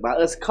ourselves, by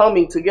us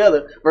coming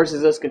together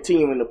versus us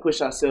continuing to push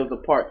ourselves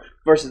apart,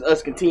 versus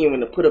us continuing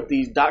to put up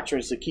these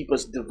doctrines to keep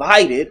us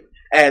divided,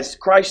 as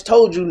Christ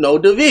told you, no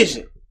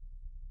division.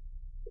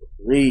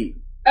 Read.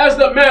 As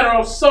the manner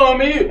of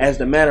some is. As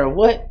the manner of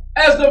what?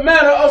 As the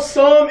manner of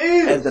some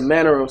is. As the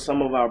manner of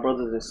some of our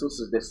brothers and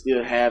sisters that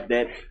still have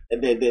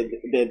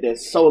that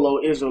solo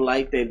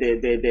Israelite,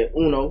 that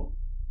uno,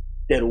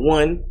 that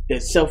one,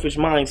 that selfish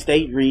mind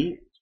state. Read.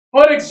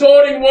 But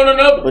exhorting one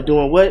another. But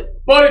doing what?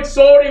 But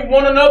exhorting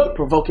one another.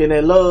 Provoking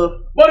that love.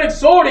 But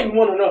exhorting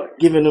one another.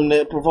 Giving them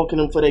that, provoking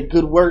them for that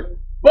good work.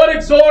 But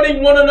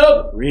exhorting one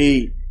another.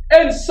 Read.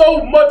 And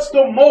so much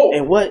the more.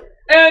 And what?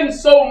 And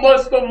so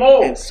much the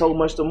more. And so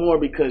much the more,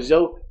 because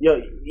your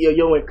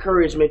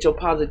encouragement, your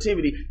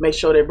positivity, make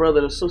sure that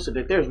brother or sister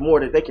that there's more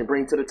that they can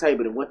bring to the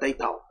table than what they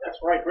thought. That's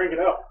right. Bring it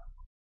up.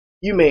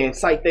 You may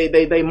incite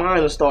they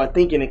mind and start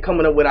thinking and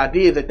coming up with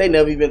ideas that they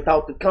never even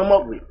thought to come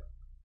up with.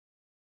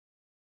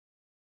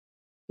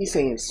 He's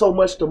saying so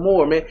much the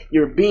more, man.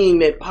 You're being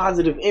that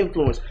positive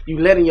influence. You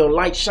letting your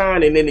light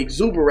shine and then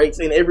exuberates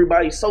and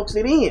everybody soaks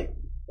it in.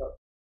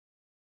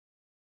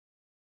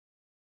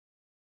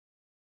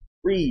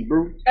 Read,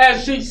 bro.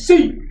 As ye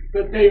see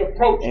the day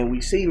approach. And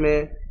we see,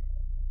 man.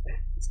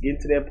 It's getting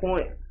to that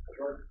point.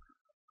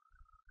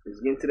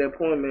 It's getting to that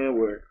point, man,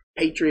 where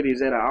hatred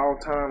is at an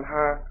all-time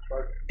high.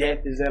 Death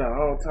is at an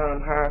all-time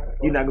high.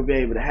 You're not going to be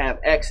able to have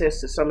access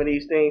to some of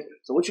these things.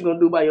 So what you going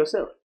to do by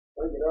yourself?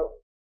 Bring it up.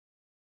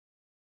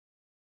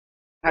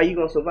 How you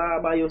going to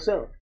survive by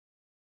yourself?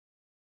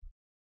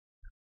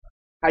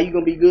 How you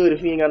going to be good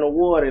if you ain't got no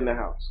water in the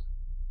house?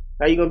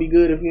 How you going to be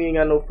good if you ain't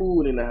got no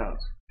food in the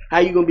house? How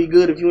you going to be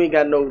good if you ain't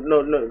got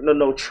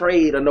no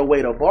trade or no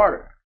way to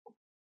barter?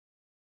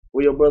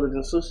 Where your brothers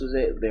and sisters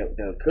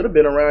that could have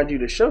been around you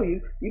to show you,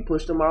 you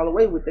pushed them all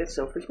away with that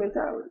selfish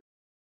mentality.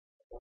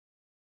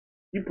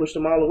 You pushed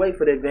them all away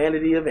for that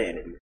vanity of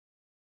vanity.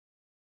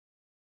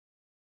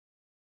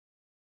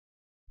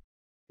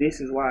 This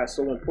is why it's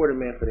so important,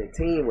 man, for that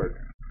teamwork.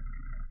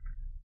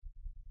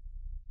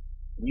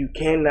 You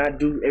cannot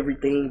do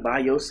everything by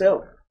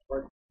yourself.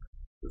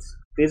 It's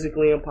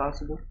physically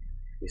impossible.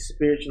 It's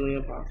spiritually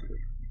impossible.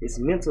 It's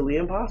mentally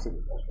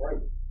impossible. That's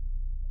right.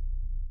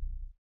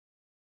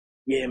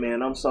 Yeah,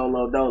 man, I'm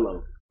solo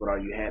dolo, but are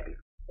you happy?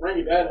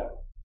 Bring that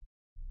up.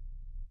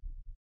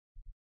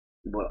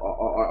 But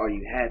are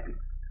you happy?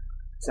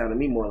 Sounded to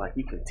me more like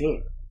you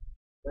content.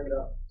 Bring it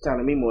up.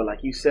 Sounded to me more like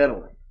you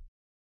settling.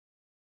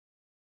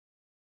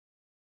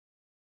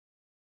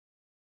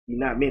 You're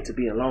not meant to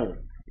be alone.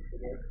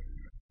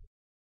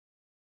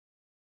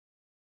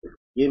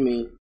 Give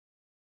me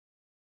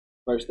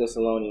 1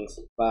 Thessalonians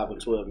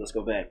 5:12. Let's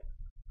go back.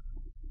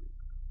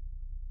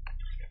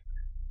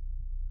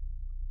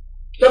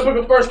 The book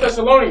of 1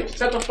 Thessalonians,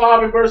 chapter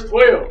 5 and verse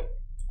 12.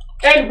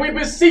 And we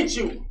beseech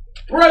you,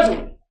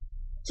 brethren,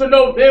 to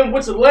know them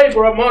which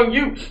labor among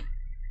you,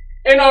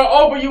 and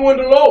are over you in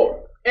the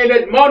Lord, and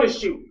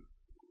admonish you,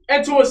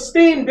 and to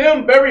esteem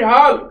them very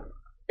highly,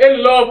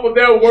 in love for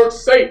their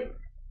work's sake,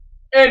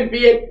 and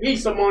be at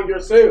peace among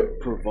yourselves.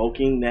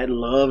 Provoking that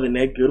love and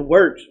that good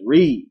works.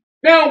 Read.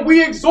 Now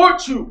we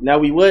exhort you. Now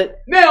we what?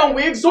 Now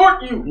we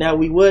exhort you. Now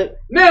we what?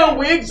 Now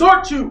we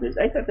exhort you.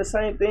 Ain't that the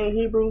same thing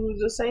Hebrews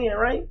was just saying,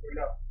 right?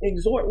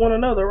 Exhort one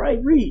another, right?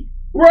 Read.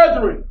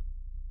 Brethren,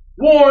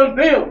 warn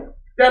them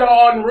that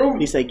are unruly.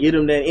 He say, give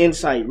them that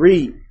insight.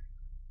 Read.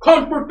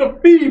 Comfort the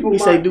feeble. He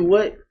say, do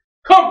what?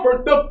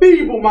 Comfort the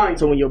feeble-minded.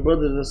 So when your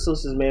brothers and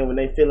sisters, man, when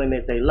they feeling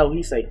that they low,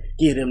 he say,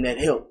 give them that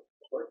help.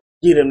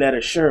 Give them that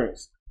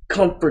assurance.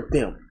 Comfort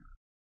them.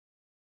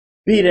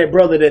 Be that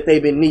brother that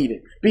they've been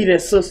needing. Be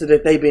that sister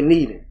that they've been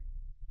needing.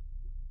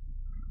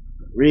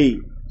 Read.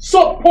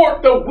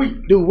 Support the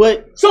weak. Do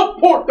what?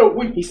 Support the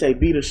weak. He say,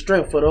 be the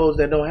strength for those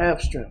that don't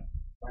have strength.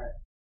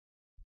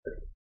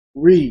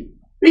 Read.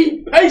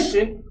 Be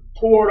patient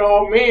toward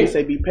all men. He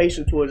say, be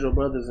patient towards your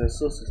brothers and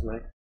sisters,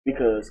 man.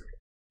 Because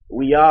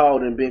we all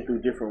done been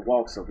through different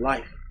walks of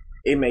life.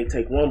 It may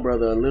take one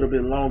brother a little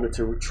bit longer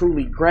to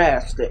truly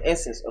grasp the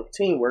essence of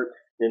teamwork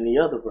than the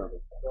other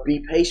brother.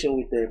 Be patient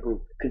with that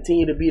group.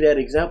 Continue to be that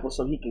example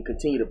so he can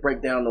continue to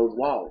break down those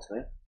walls,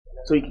 man.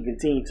 So he can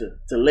continue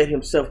to let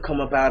himself come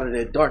up out of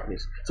that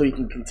darkness. So he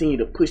can continue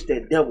to push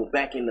that devil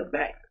back in the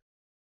back.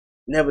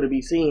 Never to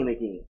be seen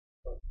again.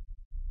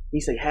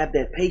 He say, have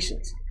that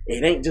patience.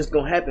 It ain't just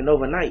going to happen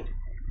overnight.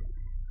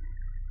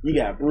 You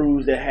got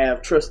bros that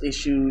have trust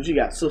issues. You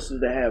got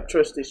sisters that have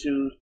trust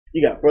issues.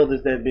 You got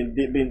brothers that have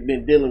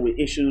been dealing with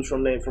issues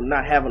from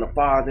not having a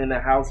father in the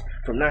house,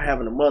 from not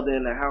having a mother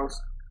in the house.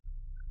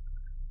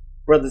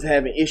 Brothers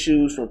having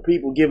issues from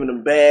people giving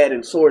them bad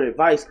and sort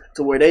advice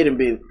to where they done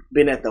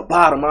been at the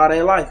bottom all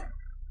their life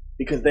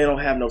because they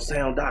don't have no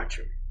sound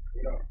doctrine.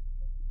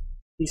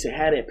 He said,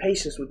 have that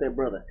patience with that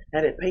brother.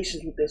 Have that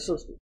patience with that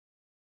sister.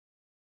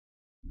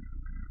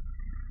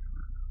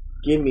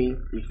 Give me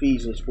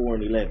Ephesians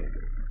 4:11.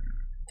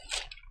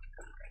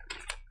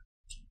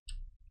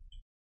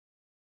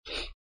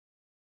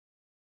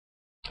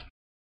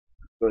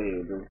 Go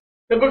ahead, bro.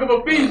 The book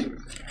of Ephesians,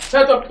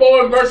 chapter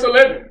 4 and verse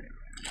 11.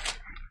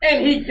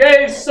 And he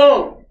gave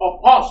some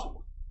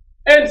apostles,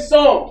 and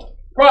some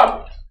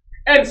prophets,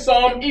 and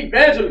some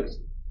evangelists,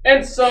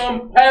 and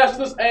some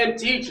pastors and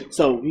teachers.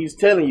 So he's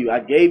telling you, I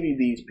gave you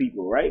these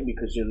people, right?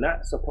 Because you're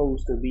not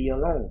supposed to be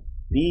alone.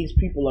 These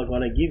people are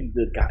going to give you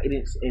the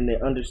guidance and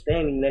the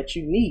understanding that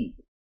you need.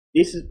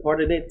 This is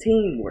part of that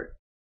teamwork.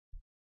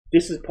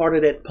 This is part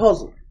of that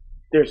puzzle.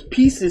 There's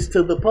pieces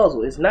to the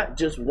puzzle. It's not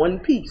just one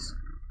piece.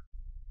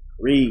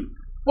 Read.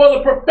 For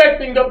the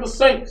perfecting of the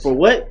saints. For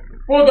what?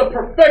 For the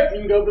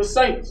perfecting of the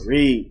saints.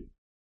 Read.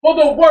 For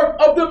the work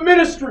of the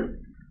ministry.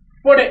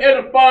 For the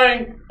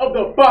edifying of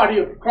the body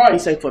of Christ. He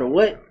said for the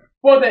what?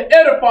 For the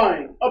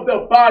edifying of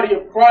the body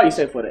of Christ. He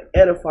said for the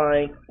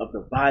edifying of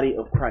the body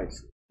of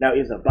Christ. Now,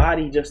 is a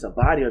body just a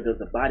body, or does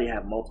the body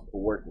have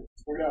multiple workings?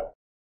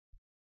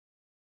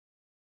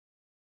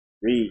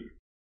 Read.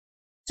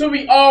 Till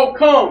we all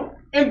come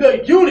in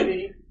the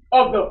unity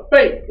of the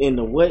faith. In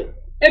the what?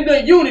 In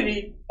the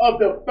unity of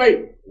the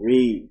faith.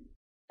 Read.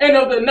 And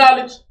of the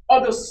knowledge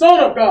of the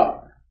Son of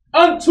God.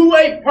 Unto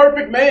a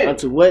perfect man.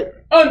 Unto what?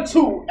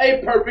 Unto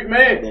a perfect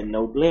man. That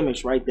no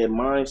blemish, right? That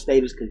mind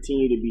status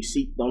continue to be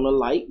seeked on the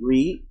light.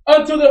 Read.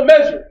 Unto the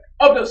measure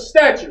of the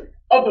stature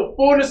of the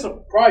fullness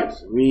of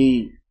Christ.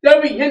 Read.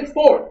 That we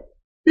henceforth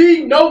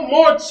be no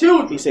more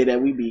children. He said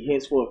that we be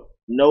henceforth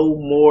no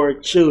more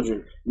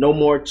children, no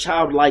more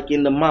childlike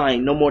in the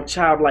mind, no more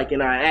childlike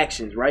in our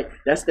actions, right?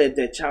 That's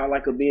that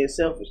childlike of being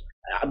selfish.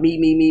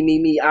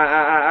 Me,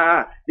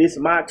 I. This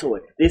my toy.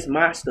 This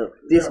my stuff.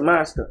 This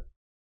my stuff.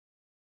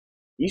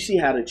 You see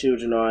how the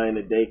children are in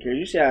the daycare.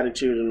 You see how the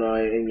children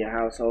are in your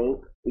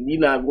household. You're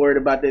not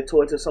worried about that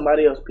toy till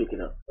somebody else pick it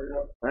up,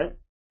 right?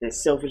 That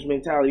selfish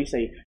mentality. You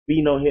say,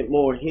 be no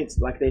more hints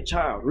like that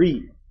child.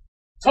 Read.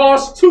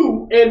 Tossed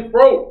to and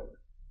fro,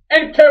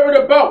 and carried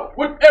about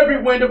with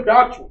every wind of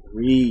doctrine.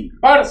 Read.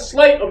 By the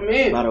sleight of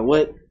men. By the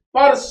what?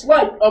 By the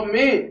sleight of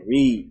men.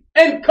 Read.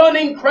 And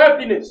cunning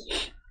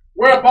craftiness,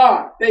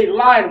 whereby they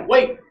lie in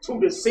wait to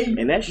deceive.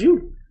 And that's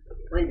you.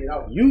 Bring it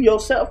out. You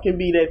yourself can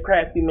be that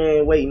crafty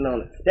man waiting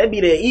on it. That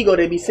be that ego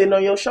that be sitting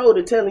on your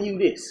shoulder telling you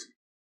this.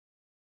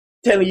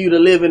 Telling you to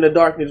live in the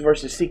darkness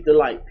versus seek the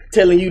light.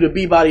 Telling you to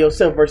be by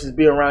yourself versus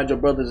be around your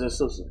brothers and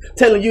sisters.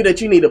 Telling you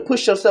that you need to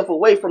push yourself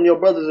away from your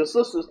brothers and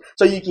sisters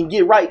so you can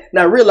get right.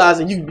 Not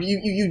realizing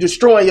you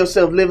destroying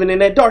yourself living in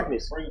that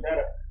darkness. Bring that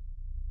up.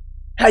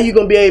 How you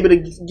going to be able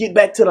to get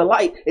back to the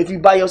light if you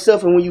by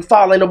yourself and when you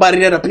fall ain't nobody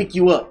there to pick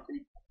you up?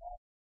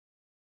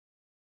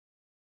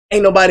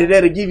 Ain't nobody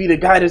there to give you the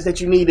guidance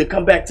that you need to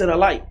come back to the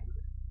light.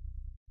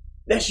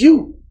 That's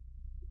you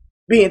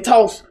being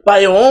tossed by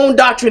your own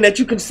doctrine that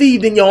you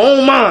conceived in your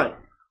own mind.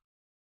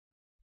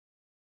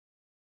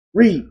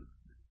 Read.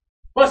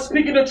 But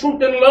speaking the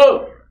truth in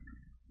love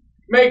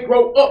may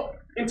grow up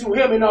into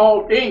him in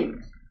all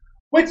things,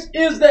 which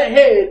is the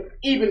head,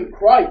 even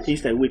Christ. He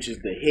said, which is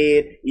the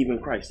head, even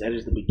Christ. That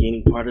is the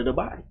beginning part of the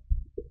body.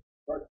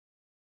 But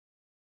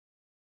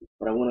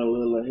I went a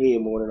little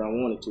ahead more than I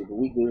wanted to, but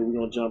we're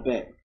going to jump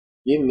back.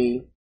 Give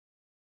me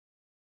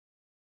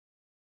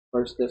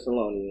 1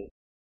 Thessalonians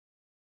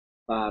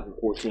 5 and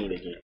 14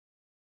 again.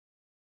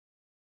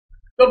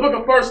 The book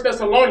of 1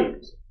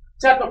 Thessalonians,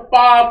 chapter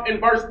 5 and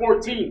verse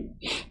 14.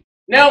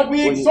 Now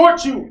we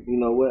exhort you. You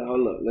know what?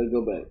 Hold up. Let's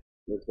go back.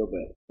 Let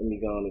me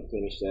go on and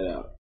finish that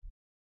out.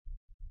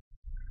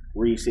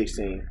 Read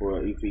 16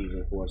 for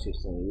Ephesians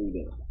 4:16. Read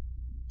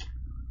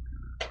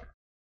that.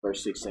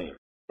 Verse 16.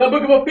 The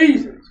book of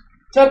Ephesians,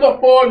 chapter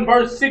 4 and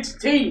verse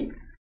 16.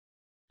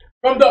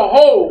 From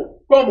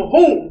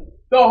whom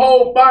the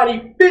whole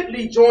body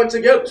fitly joined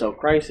together. So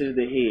Christ is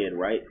the head,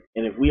 right?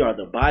 And if we are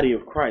the body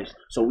of Christ,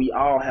 so we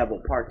all have a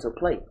part to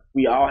play.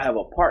 We all have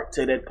a part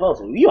to that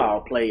puzzle. You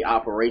all play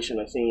Operation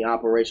or seen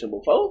Operation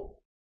before.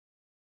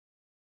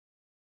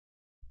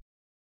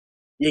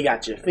 You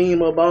got your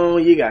femur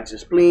bone, you got your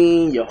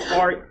spleen, your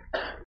heart,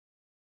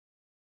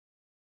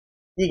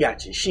 you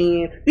got your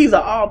shin. These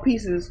are all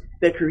pieces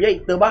that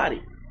create the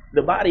body.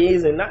 The body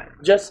isn't not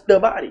just the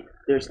body.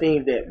 There's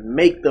things that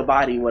make the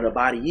body what a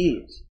body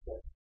is.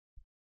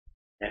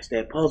 That's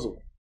that puzzle.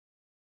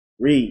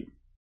 Read.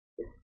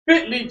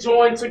 Fitly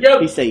joined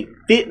together. He say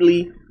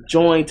fitly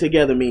joined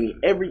together, meaning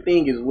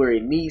everything is where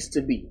it needs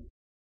to be.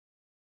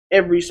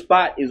 Every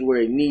spot is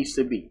where it needs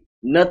to be.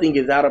 Nothing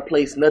is out of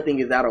place. Nothing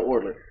is out of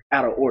order.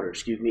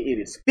 It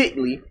is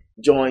fitly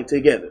joined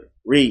together.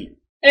 Read.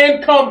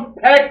 And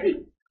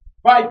compacted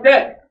by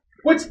that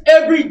which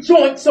every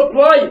joint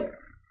supplieth,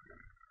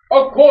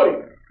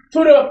 according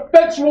to the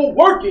effectual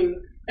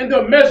working and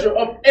the measure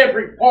of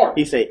every part.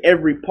 He say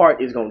every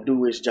part is going to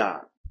do its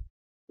job.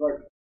 Right.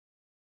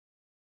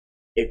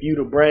 If you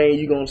the brain,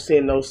 you're going to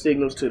send those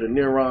signals to the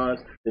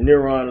neurons. The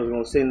neuron is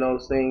going to send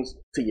those things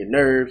to your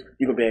nerves.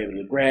 You're going to be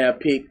able to grab,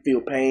 pick, feel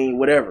pain,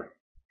 whatever.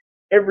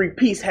 Every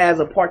piece has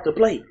a part to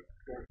play.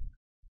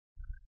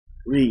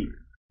 Read.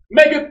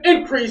 Maketh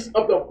increase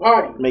of the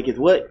body. Maketh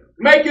what?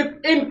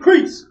 Maketh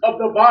increase of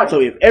the body.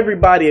 So if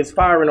everybody is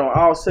firing on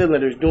all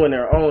cylinders doing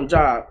their own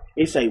job,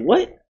 it say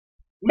what?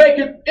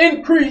 Maketh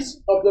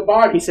increase of the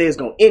body. He says it's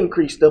going to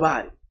increase the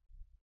body.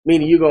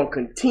 Meaning you're going to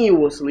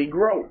continuously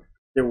grow.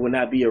 There will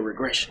not be a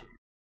regression.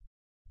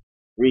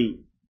 Read.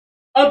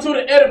 Unto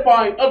the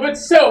edifying of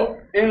itself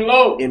in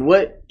love. In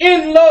what?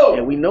 In love.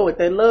 And we know what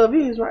that love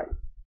is, right?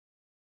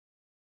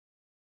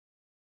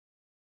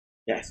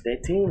 That's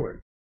that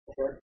teamwork.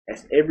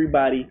 That's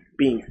everybody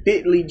being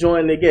fitly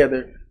joined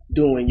together,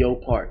 doing your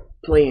part,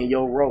 playing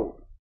your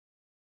role,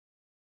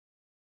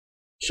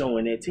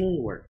 showing that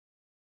teamwork.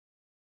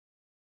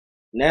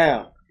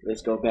 Now,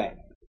 let's go back.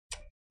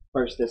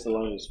 1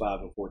 Thessalonians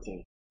 5 and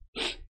 14.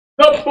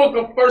 The book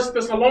of 1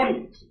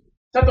 Thessalonians,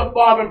 chapter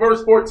 5 and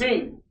verse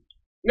 14.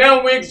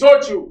 Now we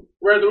exhort you,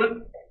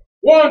 brethren,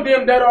 warn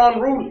them that are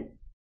unruly,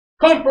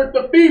 comfort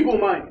the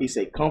feeble-minded. He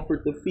said,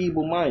 comfort the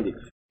feeble-minded.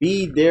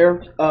 Be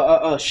their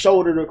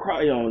shoulder to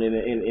cry on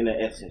in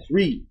the essence.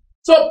 Read.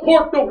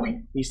 Support the weak.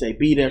 He said,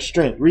 be their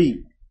strength.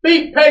 Read.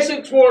 Be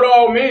patient toward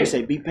all men. He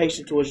said, be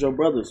patient towards your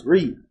brothers.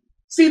 Read.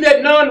 See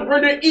that none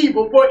render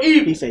evil for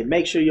evil. He said,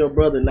 make sure your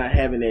brother not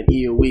having that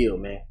ill will,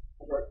 man.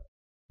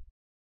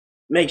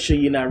 Make sure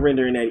you're not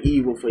rendering that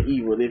evil for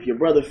evil. If your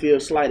brother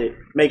feels slighted,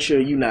 make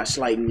sure you're not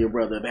slighting your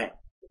brother back.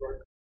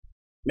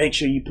 Make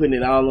sure you're putting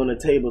it all on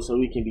the table so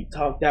we can be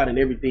talked out and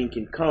everything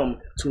can come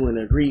to an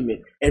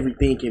agreement.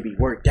 Everything can be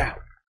worked out.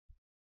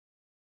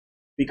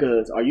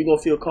 Because are you going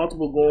to feel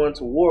comfortable going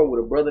to war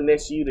with a brother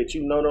next to you that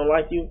you know don't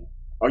like you?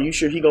 Are you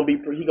sure he gonna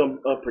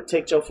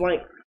protect your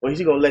flank? Or is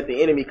he going to let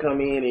the enemy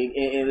come in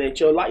and let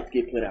your lights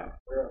get put out?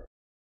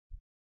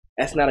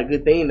 That's not a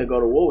good thing to go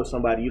to war with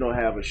somebody you don't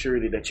have a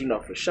surety that you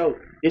know for sure.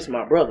 It's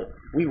my brother.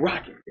 We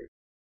rocking.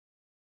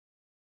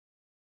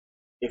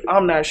 If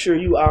I'm not sure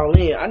you all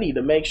in, I need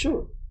to make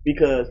sure.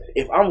 Because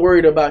if I'm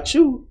worried about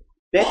you,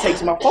 that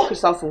takes my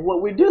focus off of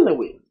what we're dealing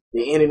with.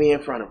 The enemy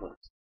in front of us.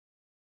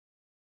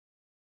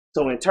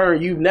 So in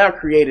turn, you've now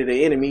created an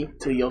enemy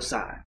to your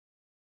side.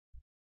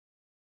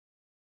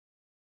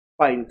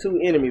 Fighting two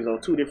enemies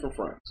on two different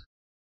fronts.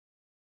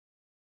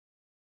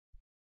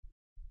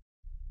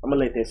 I'm going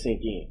to let that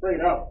sink in. Bring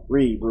it out.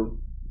 Read, bro.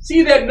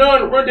 See that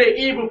none render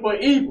evil for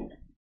evil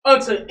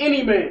unto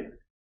any man,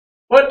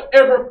 but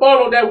ever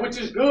follow that which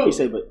is good. He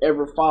said, but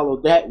ever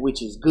follow that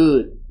which is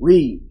good.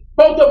 Read.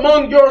 Both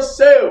among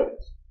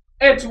yourselves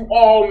and to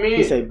all men.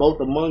 He said, both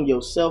among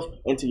yourself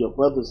and to your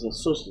brothers and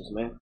sisters,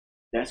 man.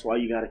 That's why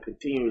you got to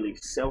continually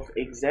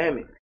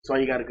self-examine. That's why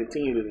you got to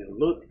continue to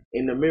look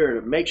in the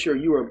mirror to make sure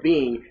you are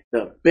being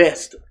the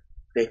best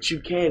that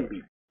you can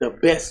be. The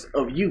best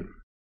of you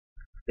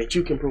that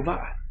you can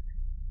provide.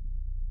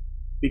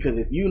 Because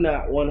if you're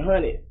not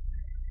 100,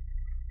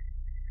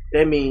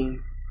 that means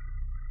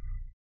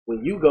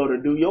when you go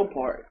to do your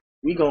part,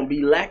 we're going to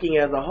be lacking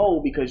as a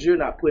whole because you're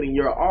not putting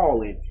your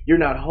all in. You're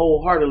not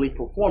wholeheartedly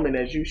performing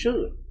as you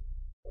should.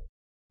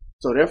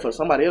 So therefore,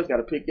 somebody else got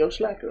to pick your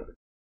slack up.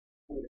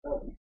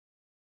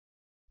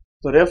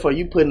 So therefore,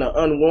 you putting an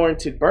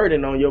unwarranted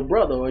burden on your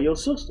brother or your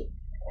sister.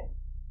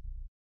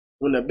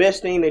 When the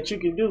best thing that you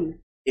can do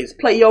is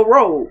play your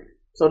role,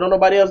 so don't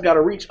nobody else got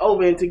to reach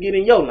over and to get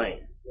in your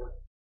lane.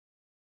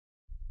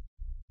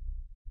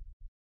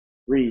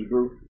 Read,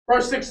 bro.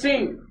 Verse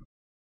 16.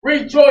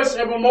 Rejoice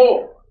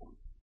evermore.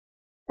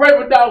 Pray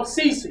without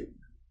ceasing.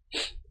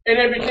 In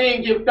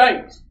everything give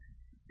thanks.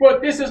 For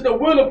this is the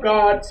will of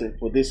God.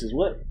 For this is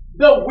what?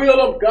 The will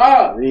of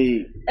God.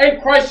 Read.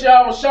 And Christ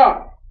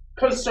Yahushua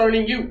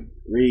concerning you.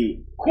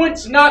 Read.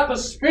 Quench not the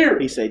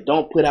spirit. He said,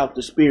 don't put out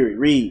the spirit.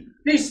 Read.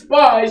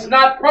 Despise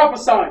not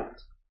prophesying.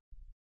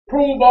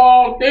 Prove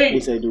all things. He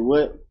said, do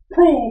what?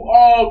 Prove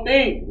all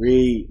things.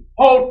 Read.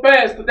 Hold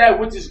fast to that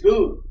which is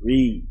good.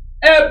 Read.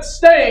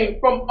 Abstain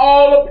from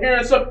all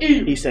appearance of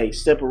evil. He say,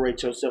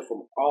 separate yourself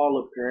from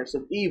all appearance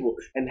of evil.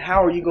 And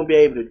how are you going to be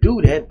able to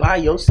do that by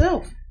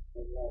yourself?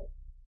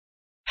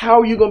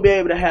 How are you going to be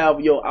able to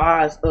have your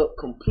eyes up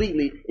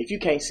completely if you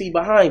can't see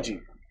behind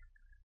you?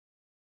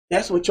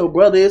 That's what your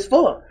brother is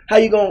for. How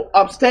you going to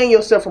abstain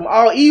yourself from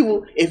all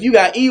evil if you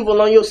got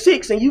evil on your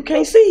six and you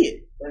can't see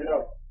it?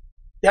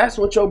 That's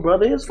what your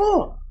brother is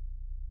for.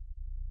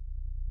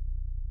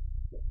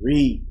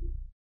 Read.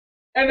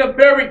 And the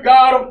very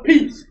God of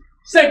peace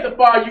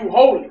sanctify you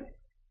wholly.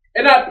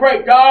 And I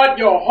pray, God,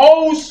 your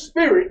whole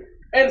spirit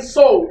and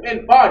soul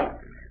and body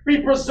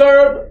be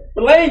preserved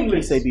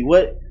blameless. He say, be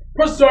what?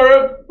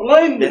 Preserved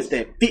blameless.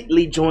 That's that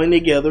fitly joined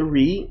together.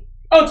 Read.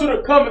 Unto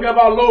the coming of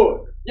our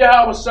Lord,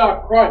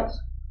 Yahushua Christ.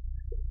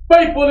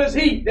 Faithful is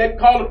he that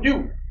calleth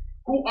you,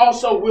 who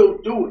also will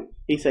do it.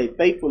 He say,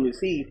 faithful is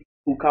he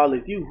who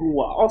calleth you, who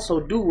will also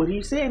do what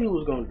he said he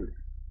was going to do.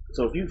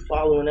 So if you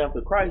following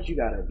after Christ, you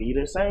got to be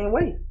the same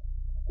way.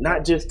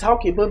 Not just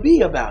talk it, but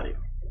be about it.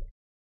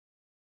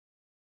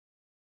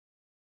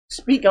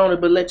 Speak on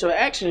it, but let your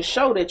actions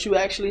show that you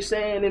actually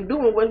saying and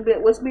doing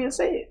what's being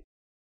said.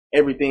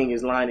 Everything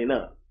is lining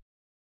up.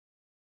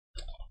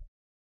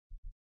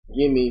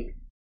 Give me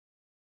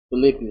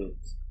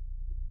Philippians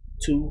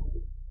 2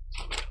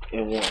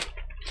 and 1.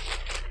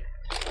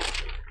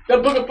 The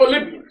book of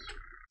Philippians,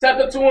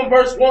 chapter 2 and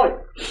verse 1.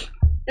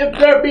 If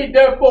there be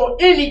therefore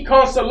any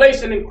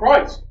consolation in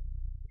Christ,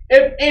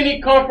 if any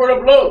comfort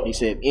of love. He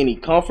said, any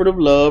comfort of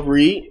love,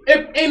 read.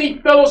 If any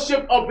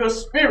fellowship of the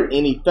Spirit.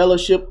 Any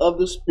fellowship of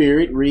the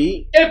Spirit,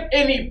 read. If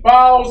any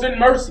vows and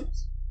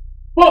mercies.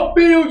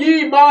 Fulfill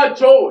ye my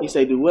joy. He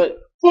said, do what?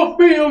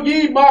 Fulfill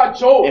ye my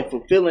joy. And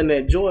fulfilling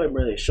that joy,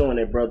 brother, showing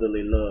that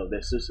brotherly love,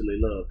 that sisterly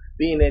love.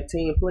 Being that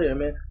team player,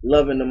 man.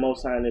 Loving the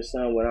Most High and His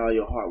Son with all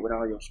your heart, with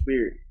all your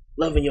spirit.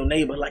 Loving your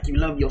neighbor like you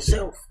love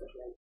yourself.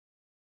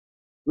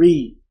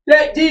 Read.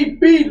 That ye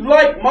be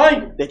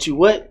like-minded. That you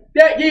what?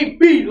 That ye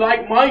be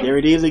like-minded. There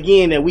it is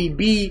again, that we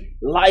be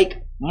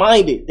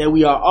like-minded. That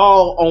we are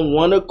all on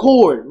one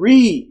accord.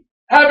 Read.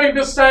 Having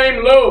the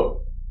same love.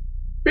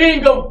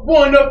 Being of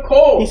one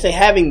accord. He said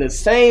having the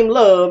same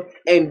love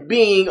and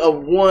being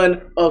of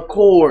one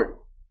accord.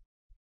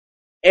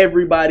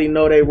 Everybody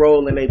know they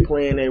role and they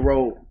playing their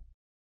role.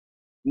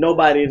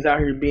 Nobody is out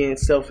here being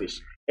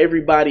selfish.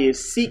 Everybody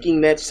is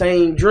seeking that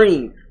same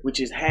dream, which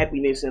is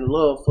happiness and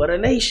love for the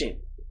nation.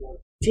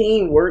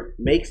 Teamwork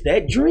makes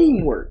that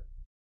dream work.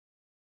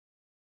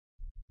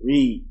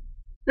 Read.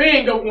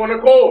 Being of one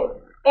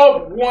accord.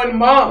 Of one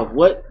mind. Of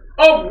what?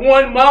 Of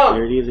one mind.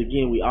 There it is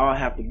again. We all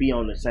have to be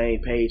on the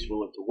same page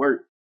for it to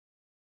work.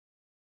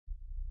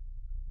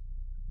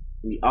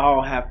 We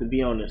all have to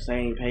be on the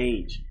same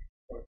page.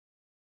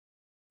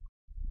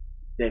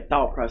 That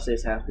thought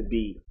process has to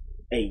be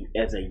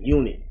as a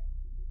unit.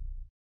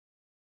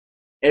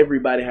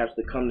 Everybody has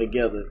to come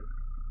together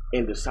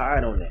and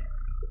decide on that.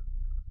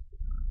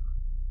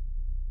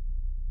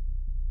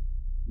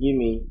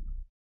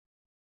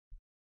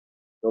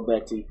 Go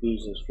back to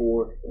Ephesians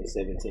 4 and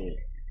 17.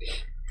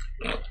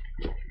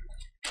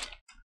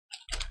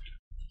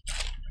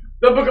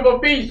 The book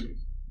of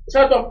Ephesians,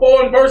 chapter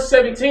 4 and verse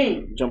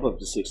 17. Jump up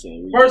to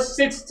 16. Verse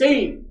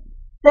 16.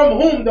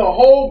 From whom the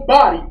whole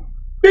body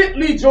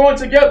fitly joined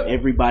together.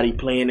 Everybody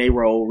playing a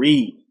role.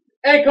 Read.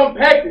 And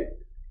compacted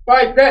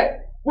by that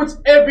which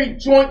every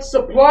joint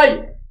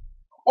supplieth,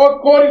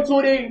 according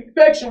to the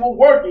effectual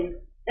working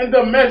in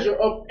the measure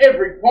of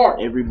every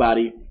part.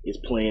 Everybody is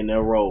playing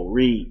their role.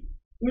 Read.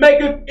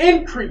 Maketh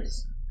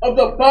increase of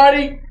the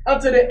body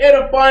unto the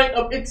edifying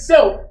of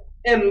itself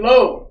in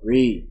love.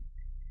 Read.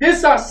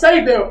 This I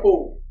say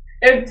therefore,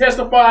 and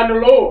testify in the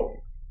Lord,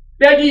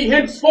 that ye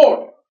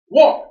henceforth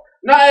walk,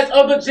 not as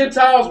other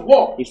Gentiles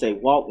walk. He say,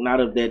 walk not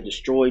of that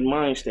destroyed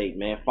mind state,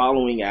 man,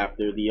 following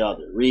after the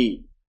other.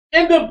 Read.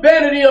 In the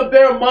vanity of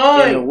their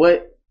mind. In the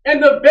what? In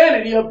the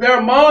vanity of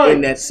their mind.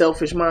 In that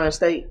selfish mind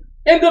state.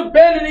 In the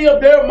vanity of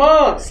their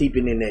mind.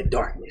 Seeping in that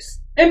darkness.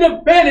 In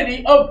the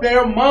vanity of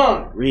their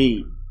mind.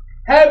 Read.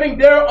 Having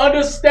their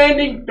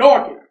understanding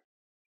darkened,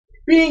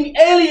 being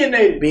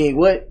alienated. Being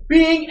what?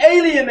 Being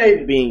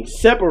alienated. Being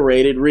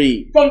separated,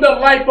 read. From the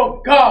life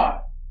of God.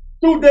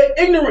 Through the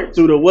ignorance.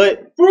 Through the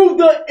what? Through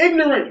the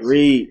ignorance.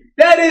 Read.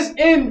 That is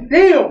in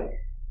them.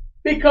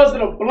 Because of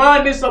the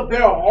blindness of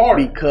their heart.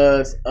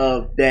 Because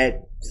of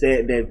that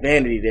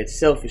vanity, that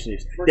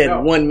selfishness, Bring that it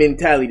out. one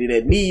mentality,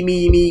 that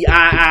me,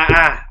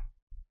 I.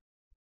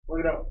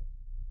 Bring it up.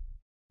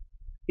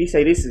 He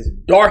say this is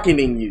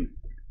darkening you.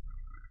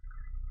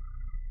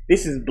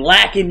 This is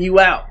blacking you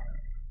out.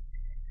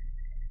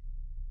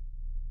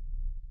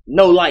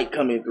 No light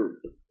coming through.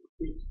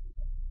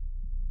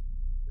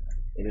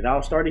 And it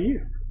all started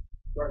here.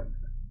 Right.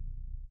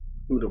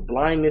 Through the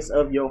blindness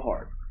of your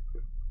heart.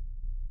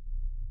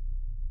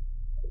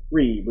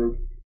 Read, bro.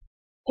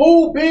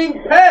 Who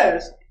being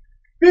past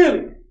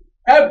feeling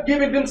have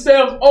given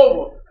themselves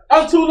over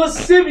unto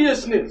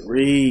lasciviousness.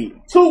 Read.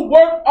 To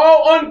work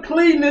all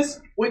uncleanness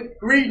with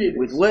greediness.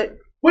 With what?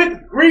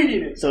 With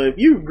greediness. So if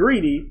you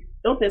greedy,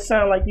 don't that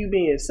sound like you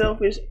being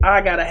selfish?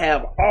 I gotta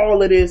have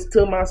all of this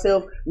to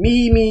myself.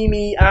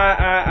 Me,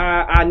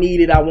 I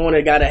need it, I want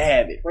it, gotta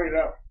have it. Bring it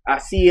out. I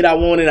see it, I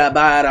want it, I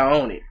buy it, I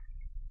own it.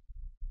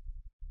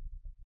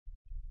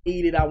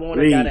 Need it, I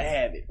want it, gotta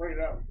have it. Bring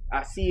it out.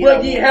 I see it.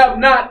 But ye have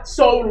not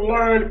so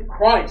learned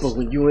Christ. But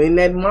when you're in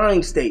that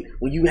mind state,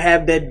 when you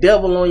have that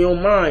devil on your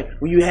mind,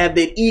 when you have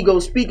that ego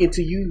speaking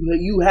to you,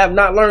 you have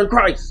not learned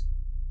Christ.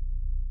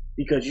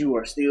 Because you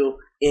are still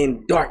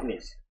in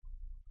darkness.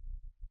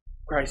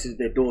 Christ is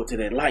that door to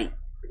that light.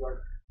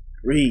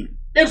 Read.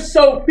 If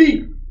so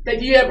be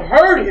that ye have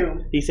heard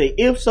him. He say,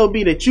 if so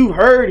be that you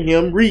heard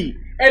him, read.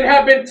 And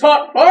have been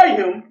taught by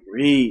him.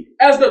 Read.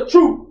 As the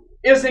truth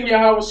is in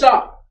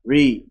Yahushua.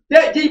 Read.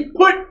 That ye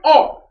put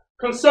off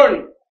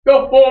concerning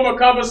the former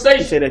conversation.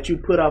 He said that you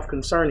put off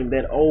concerning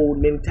that old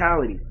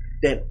mentality,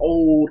 that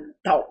old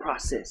thought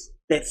process,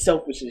 that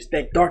selfishness,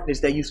 that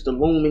darkness that used to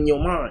loom in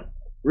your mind.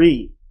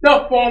 Read.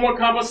 The former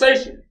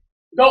conversation.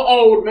 The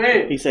old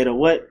man. He said the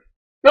what?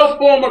 The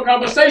former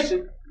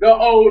conversation. The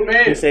old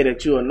man. He said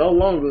that you are no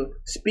longer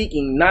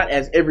speaking not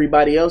as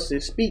everybody else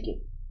is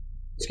speaking.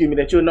 Excuse me,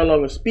 that you're no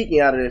longer speaking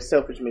out of that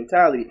selfish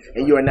mentality,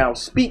 and you are now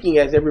speaking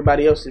as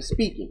everybody else is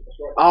speaking.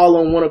 All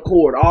on one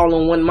accord, all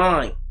on one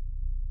mind.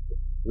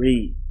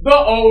 Read. The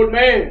old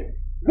man,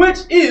 which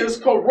is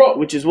corrupt.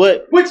 Which is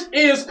what? Which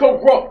is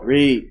corrupt.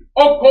 Read.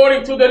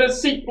 According to the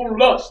deceitful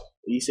lust.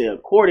 He said,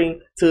 according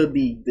to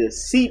the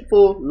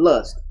deceitful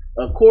lust.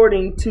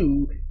 According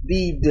to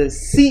the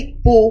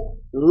deceitful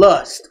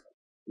lust.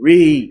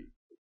 Read.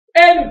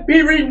 And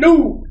be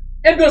renewed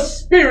in the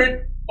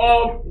spirit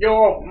of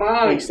your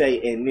mind. He say,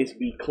 and this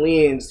be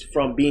cleansed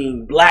from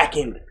being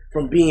blackened,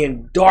 from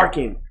being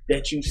darkened,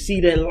 that you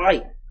see that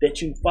light,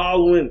 that you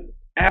following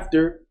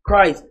after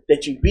Christ,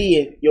 that you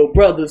being your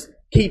brother's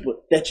keeper,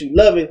 that you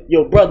loving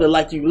your brother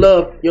like you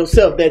love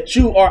yourself, that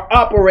you are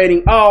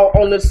operating all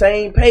on the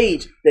same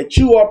page, that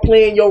you are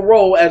playing your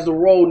role as the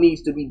role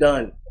needs to be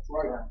done. That's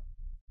right.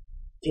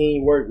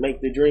 Teamwork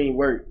make the dream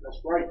work.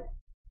 That's right.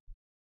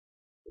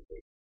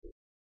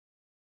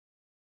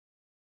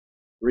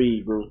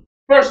 Read, bro.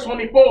 Verse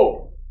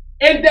 24.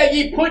 And that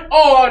ye put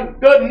on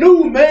the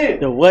new man.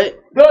 The what?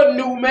 The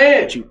new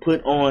man. That you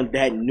put on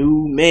that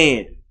new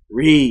man.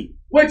 Read.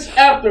 Which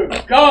after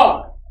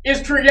God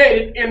is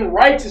created in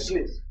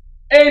righteousness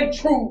and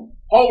true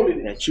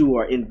holiness. That you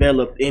are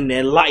enveloped in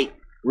that light.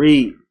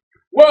 Read.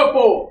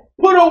 Wherefore,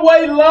 put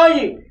away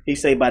lying. He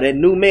say, by that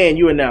new man,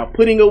 you are now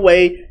putting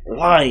away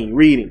lying.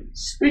 Reading.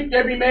 Speak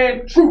every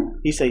man truth.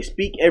 He say,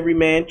 speak every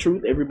man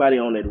truth. Everybody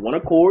on that one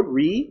accord.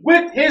 Read.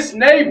 With his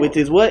neighbor. With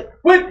his what?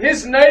 With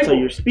his neighbor. So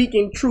you're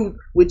speaking truth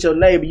with your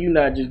neighbor. You're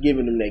not just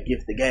giving them that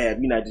gift of gab.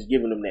 You're not just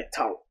giving them that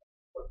talk.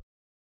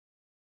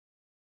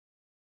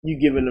 You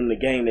giving them the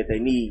game that they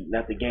need,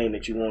 not the game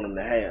that you want them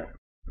to have.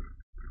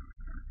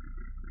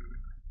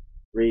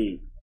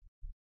 Read.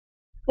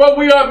 But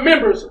we are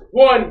members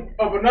one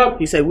of another.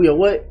 He said we are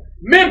what?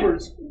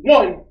 Members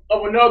one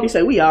of another. He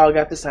said we all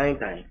got the same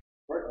thing.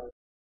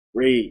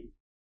 Read.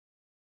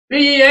 Be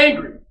ye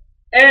angry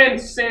and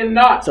sin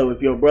not. So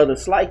if your brother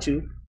slights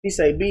you, he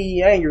say be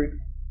ye angry,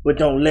 but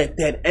don't let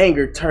that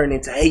anger turn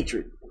into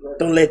hatred.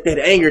 Don't let that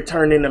anger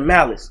turn into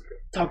malice.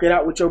 Talk it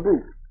out with your bro.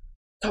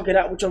 Talk it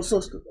out with your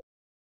sister.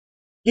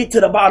 Get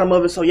to the bottom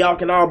of it so y'all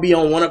can all be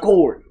on one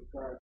accord.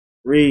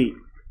 Read.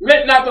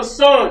 Let not the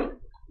sun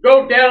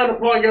go down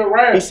upon your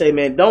wrath. He say,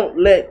 man, don't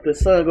let the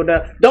sun go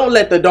down. Don't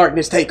let the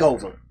darkness take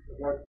over.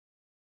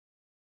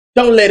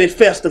 Don't let it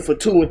fester for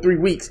 2 and 3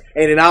 weeks.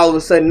 And then all of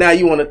a sudden now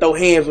you want to throw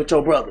hands with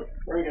your brother.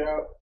 Bring it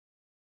out.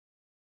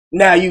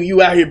 Now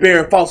you out here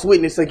bearing false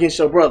witness against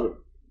your brother.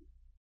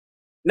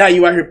 Now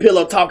you out here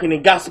pillow talking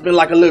and gossiping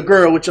like a little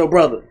girl with your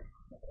brother.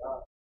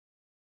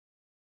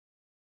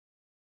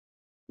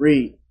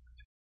 Read.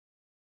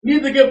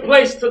 Neither give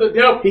place to the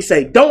devil. He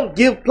say, don't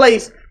give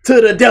place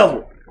to the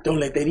devil. Don't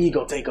let that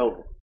ego take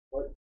over.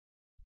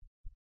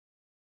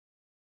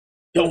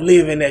 Don't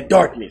live in that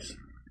darkness.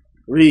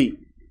 Read.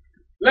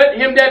 Let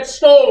him that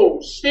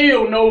stole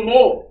steal no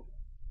more,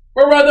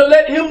 but rather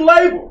let him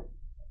labor,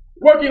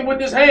 working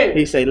with his hands.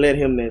 He say, let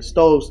him that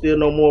stole steal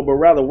no more, but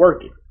rather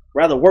work it.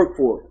 Rather work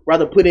for it.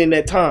 Rather put in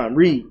that time.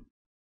 Read.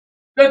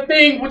 The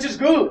thing which is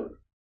good,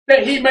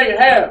 that he may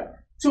have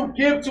to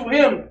give to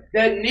him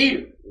that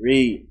needeth.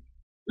 Read.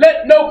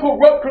 Let no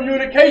corrupt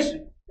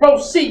communication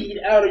proceed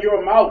out of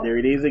your mouth. There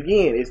it is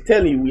again. It's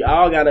telling you we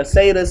all got to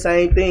say the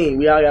same thing.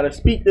 We all got to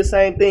speak the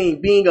same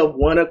thing, being of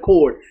one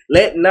accord.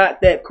 Let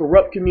not that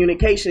corrupt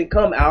communication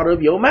come out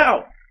of your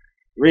mouth.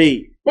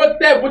 Read. But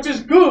that which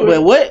is good.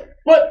 But what?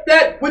 But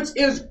that which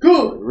is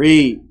good.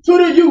 Read. To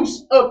the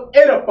use of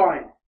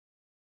edifying,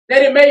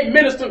 that it may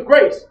minister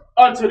grace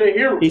unto the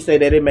hearer. He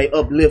said that it may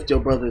uplift your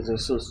brothers and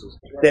sisters.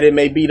 That it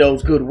may be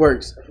those good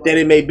works. That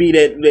it may be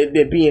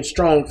that being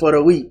strong for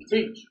the weak.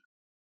 Teach.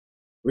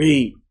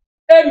 Read.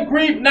 And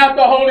grieve not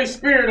the Holy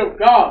Spirit of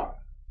God,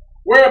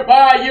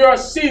 whereby you are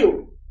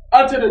sealed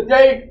unto the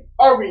day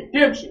of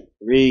redemption.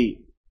 Read.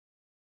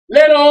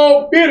 Let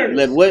all bitterness.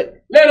 Let what?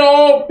 Let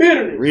all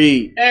bitterness.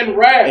 Read. And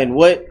wrath. And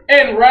what?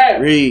 And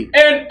wrath. Read.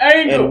 And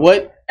anger. And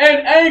what?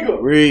 And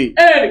anger. Read.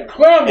 And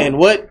clamor. And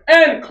what?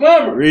 And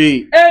clamor.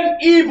 Read. And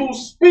evil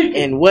speaking.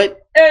 And what?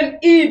 And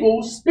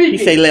evil speaking.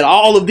 He say, let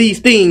all of these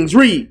things,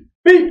 read.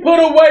 Be put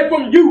away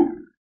from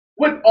you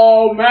with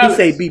all malice.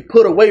 He say, be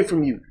put away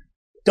from you.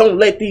 Don't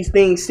let these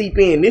things seep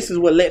in. This is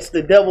what lets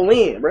the devil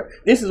in, bro.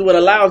 This is what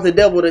allows the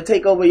devil to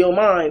take over your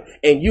mind,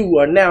 and you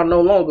are now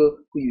no longer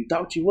who you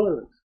thought you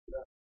was.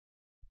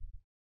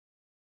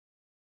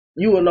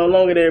 You are no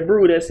longer that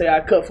brew that say, I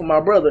cut for my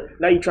brother.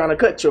 Now you're trying to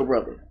cut your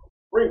brother.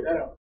 Bring that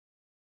up.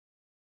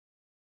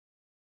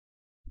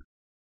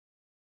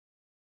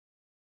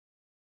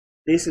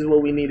 This is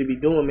what we need to be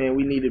doing, man.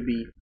 We need to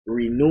be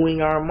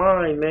renewing our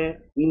mind, man.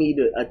 We need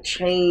a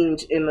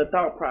change in the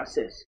thought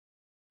process.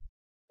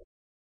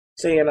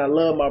 Saying I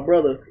love my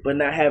brother, but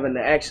not having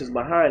the actions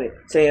behind it.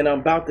 Saying I'm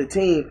about the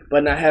team,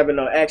 but not having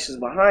no actions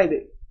behind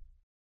it.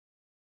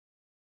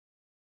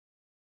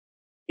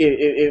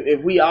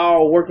 If we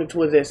all working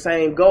towards that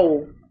same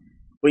goal,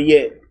 but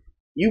yet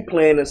you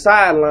playing the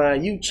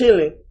sideline, you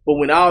chilling, but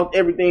when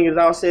everything is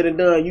all said and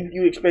done,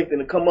 you expecting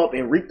to come up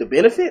and reap the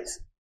benefits?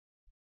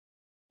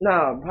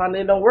 Nah, partner,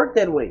 it don't work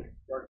that way.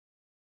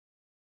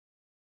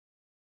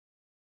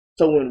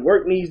 So when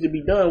work needs to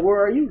be done,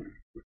 where are you?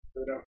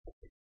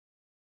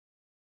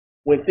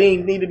 When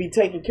things need to be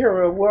taken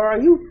care of, where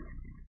are you?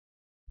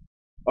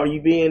 Are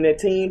you being that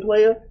team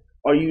player?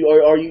 Are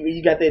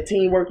you got that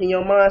teamwork in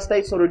your mind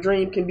state so the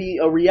dream can be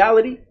a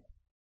reality?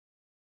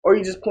 Or are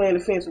you just playing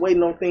the fence,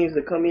 waiting on things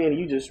to come in and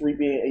you just swoop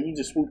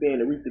in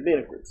and reap the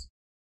benefits?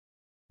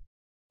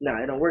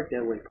 Nah, it don't work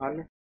that way,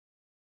 partner.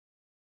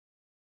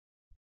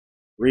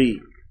 Read.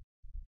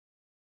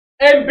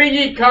 And be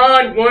ye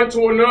kind one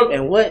to another.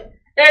 And what?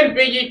 And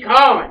be ye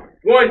kind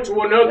one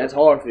to another. That's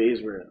hard for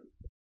Israel.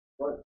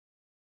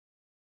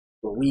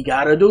 But we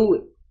gotta do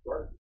it.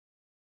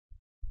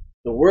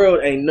 The world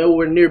ain't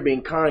nowhere near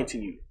being kind to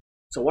you.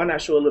 So why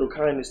not show a little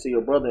kindness to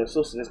your brother and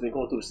sister that's been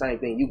going through the same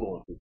thing you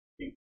going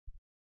through?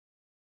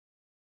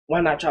 Why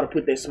not try to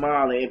put that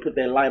smile and put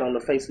that light on the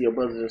face of your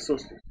brothers and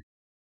sisters?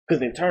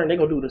 Because in turn, they're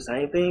going to do the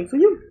same thing for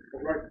you.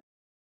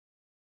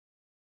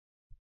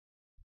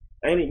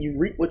 Ain't it? You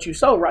reap what you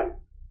sow, right?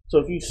 So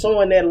if you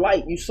sowing that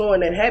light, you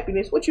sowing that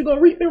happiness, what you going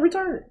to reap in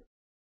return?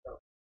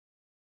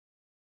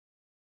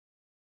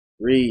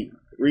 Read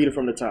it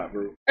from the top,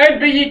 bro. And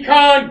be ye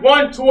kind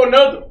one to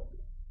another,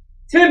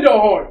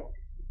 tenderhearted,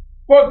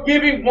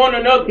 forgiving one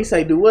another. He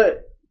say, do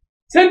what?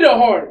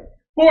 Tenderhearted,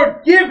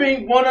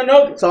 forgiving one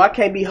another. So I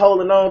can't be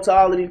holding on to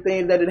all of these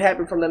things that had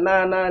happened from the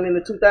 99 in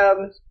the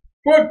 2000s?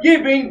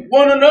 Forgiving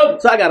one another.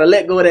 So I got to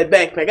let go of that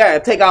backpack. I got to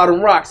take all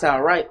them rocks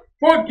out, right?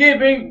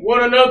 Forgiving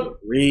one another.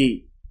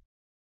 Read.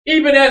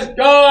 Even as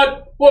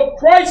God, for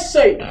Christ's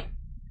sake,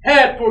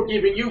 had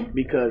forgiven you.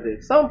 Because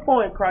at some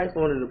point, Christ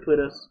wanted to put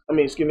us,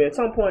 at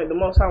some point, the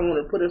Most High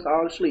wanted to put us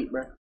all to sleep,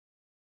 bro.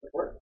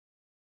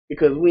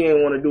 Because we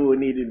ain't want to do what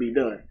needed to be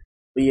done.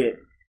 But yet,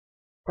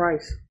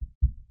 Christ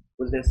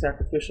was that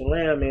sacrificial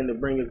lamb, man, to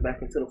bring us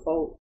back into the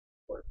fold.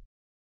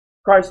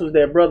 Christ was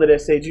that brother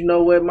that said, you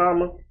know what,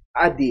 mama?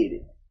 I did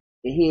it.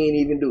 And he ain't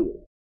even do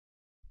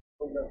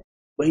it.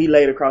 But he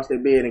laid across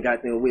that bed and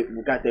got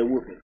that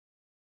whooping.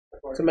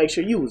 To make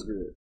sure you was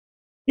good.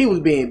 He was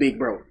being big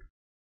bro.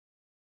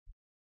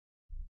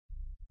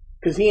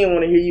 Because he didn't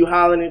want to hear you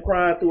hollering and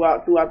crying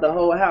throughout the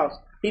whole house.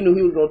 He knew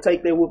he was going to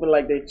take that whooping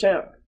like that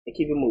champ and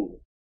keep it moving.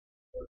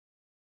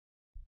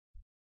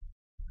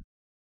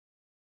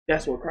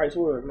 That's what Christ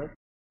was, man.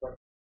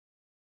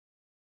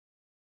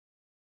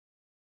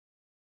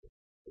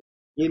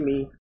 Give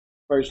me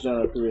 1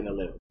 John 3 and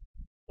 11.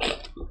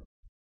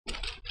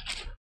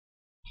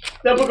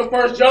 The book of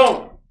 1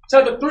 John,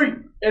 chapter 3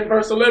 and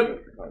verse 11.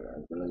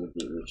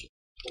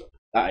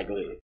 Alright, go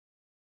ahead.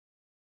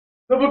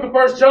 The book of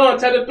 1 John,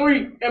 chapter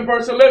 3 and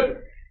verse 11.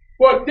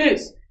 For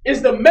this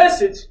is the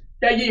message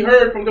that ye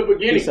heard from the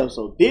beginning.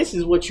 So this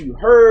is what you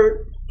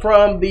heard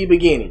from the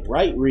beginning,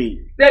 right? Read.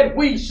 That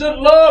we should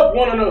love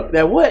one another.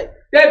 That what?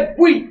 That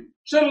we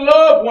should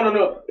love one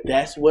another.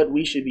 That's what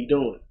we should be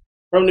doing.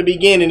 From the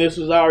beginning, this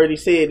was already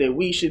said that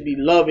we should be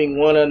loving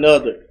one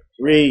another.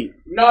 Read.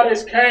 Not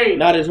as Cain.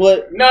 Not as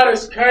what? Not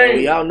as Cain.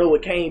 We all know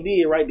what Cain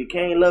did, right? Did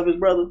Cain love his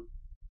brother?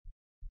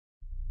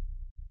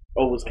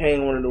 Or was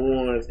Cain one of the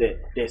ones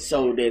that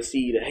sowed that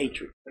seed of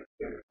hatred?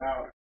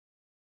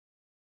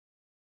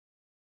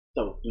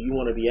 So, do you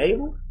want to be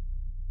Abel?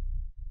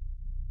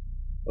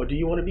 Or do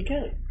you want to be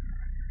Cain?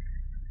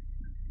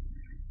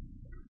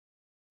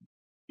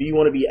 Do you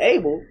want to be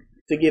able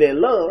to get at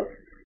love?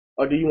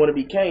 Or do you want to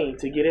be Cain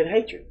to get at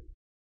hatred?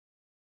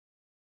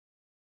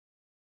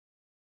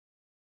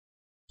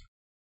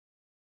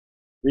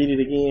 Read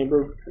it again,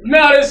 bro.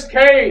 Not as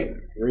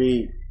Cain.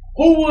 Read.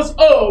 Who was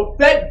of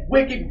that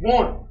wicked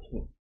one,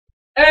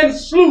 and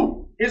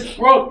slew his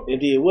brother.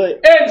 And did what?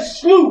 And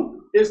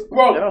slew his That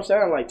brother. don't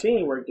sound like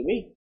teamwork to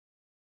me.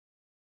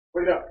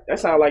 Wait up. That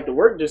sounds like the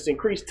work just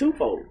increased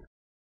twofold.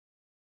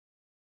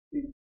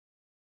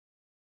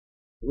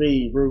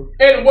 Read, bro.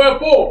 And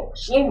wherefore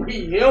slew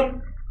he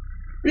him?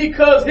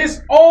 Because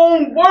his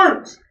own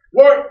works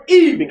were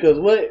evil. Because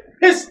what?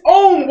 His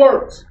own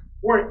works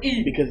were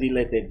evil. Because he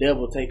let that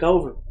devil take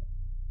over.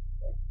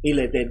 He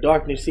let that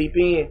darkness seep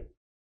in.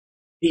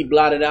 He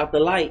blotted out the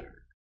light.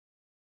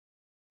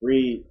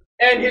 Read.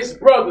 And his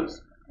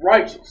brothers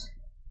righteous.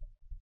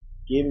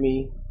 Give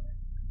me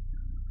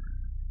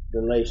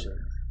Galatians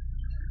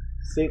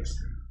 6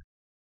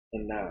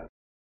 and 9.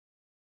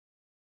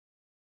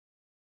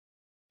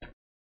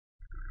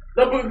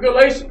 The book of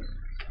Galatians,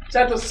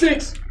 chapter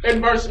 6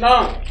 and verse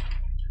 9.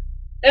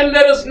 And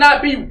let us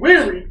not be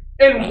weary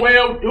in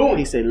well doing.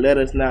 He said, let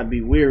us not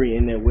be weary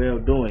in that well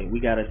doing. We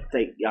got to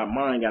our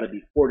mind got to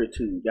be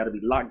fortitude. Got to be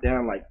locked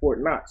down like Fort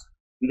Knox.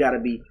 We got to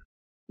be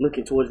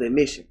looking towards that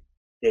mission,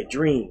 that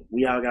dream.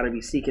 We all got to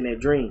be seeking that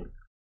dream.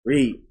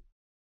 Read.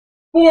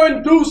 For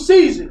in due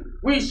season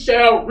we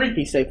shall reap.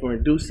 He said, for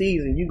in due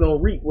season you going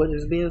to reap what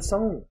is being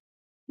sown.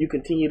 You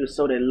continue to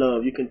sow that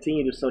love. You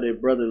continue to sow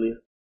that brotherly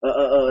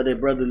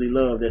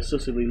love, that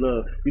sisterly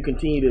love. You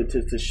continue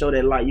to show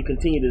that light. You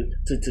continue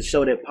to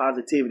show that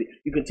positivity.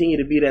 You continue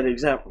to be that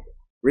example.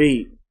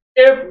 Read.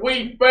 If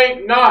we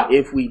faint not.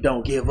 If we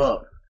don't give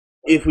up.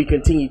 If we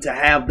continue to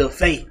have the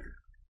faith.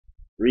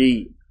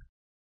 Read.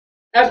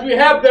 As we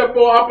have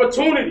therefore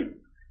opportunity,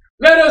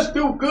 let us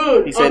do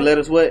good. He said, let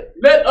us what?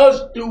 Let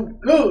us do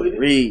good.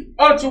 Read.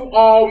 Unto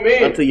all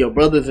men. Unto your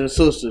brothers and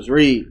sisters.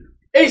 Read.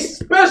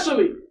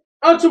 Especially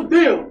unto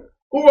them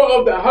who are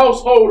of the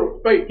household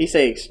of faith. He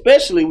said,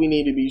 especially we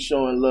need to be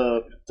showing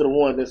love to the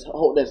ones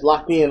that's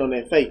locked in on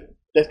that faith,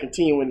 that's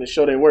continuing to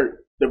show their work.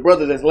 The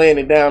brothers that's laying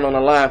it down on the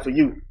line for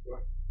you.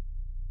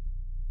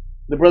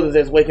 The brothers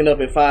that's waking up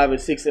at 5 and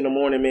 6 in the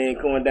morning, man,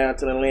 going down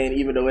to the land,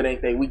 even though it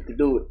ain't their week to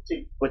do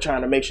it, but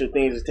trying to make sure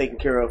things is taken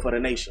care of for the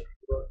nation.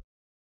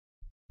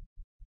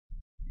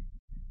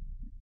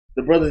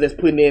 The brothers that's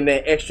putting in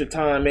that extra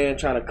time, man,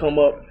 trying to come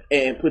up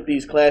and put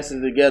these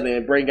classes together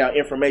and bring out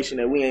information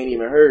that we ain't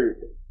even heard.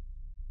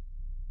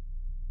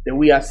 That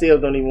we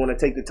ourselves don't even want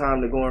to take the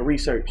time to go and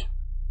research.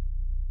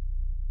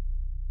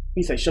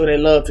 He said, show that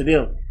love to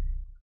them.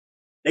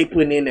 They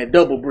putting in that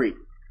double brick.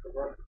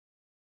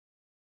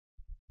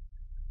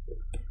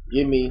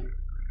 Give me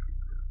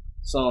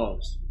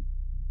Psalms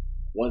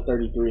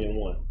 133 and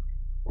 1.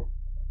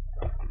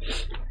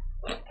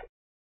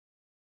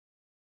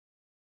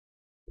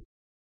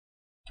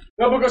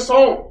 The book of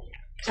Psalms,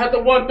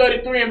 chapter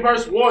 133 and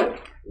verse 1.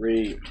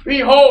 Read.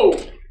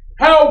 Behold,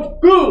 how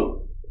good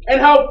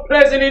and how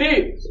pleasant it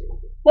is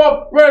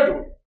for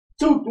brethren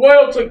to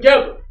dwell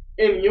together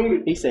in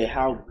unity. He said,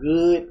 how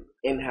good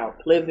and how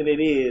pleasant it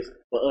is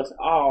for us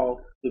all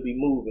to be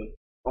moving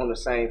on the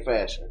same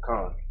fashion.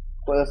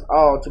 For us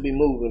all to be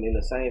moving in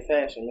the same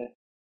fashion, man.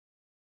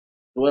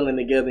 Dwelling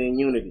together in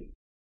unity.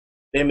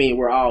 That means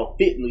we're all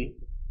fitly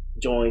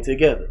joined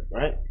together,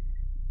 right?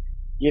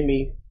 Give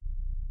me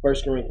 1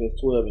 Corinthians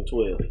 12 and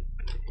 12.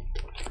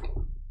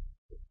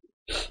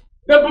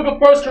 The book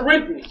of 1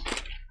 Corinthians,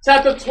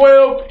 chapter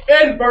 12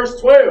 and verse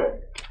 12.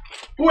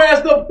 For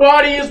as the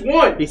body is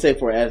one. He said,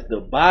 for as the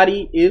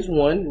body is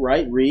one,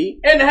 right? Read.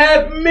 And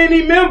have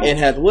many members. And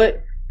has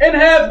what? And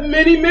have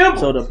many members.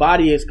 So the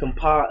body is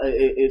compiled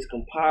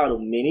of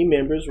many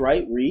members,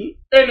 right? Read.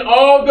 And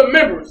all the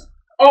members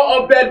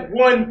are of that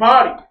one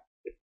body.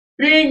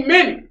 Being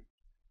many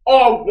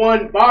are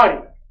one body.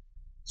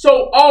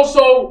 So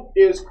also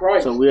is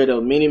Christ. So we are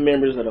the many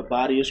members of the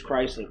body is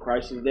Christ, and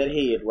Christ is that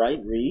head, right?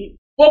 Read.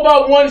 For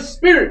by one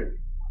Spirit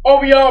are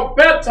we all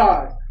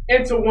baptized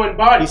into one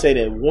body. He said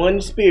that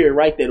one spirit,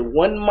 right? That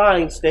one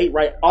mind state,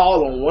 right?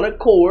 All on one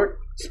accord,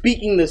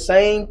 speaking the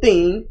same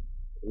thing.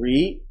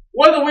 Read.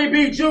 Whether we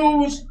be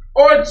Jews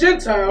or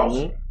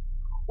Gentiles,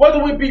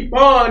 whether we be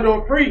bond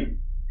or free,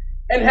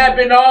 and have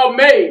been all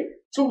made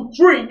to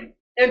drink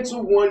into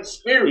one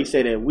spirit. He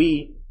said that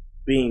we,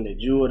 being the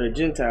Jew or the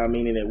Gentile,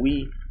 meaning that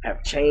we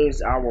have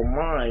changed our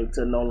mind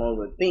to no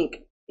longer think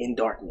in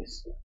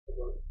darkness.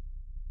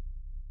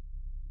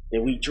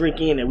 That we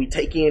drink in, that we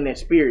take in that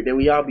spirit, that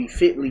we all be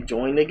fitly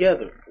joined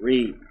together.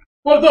 Read.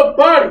 For the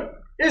body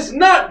is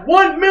not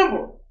one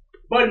member,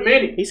 but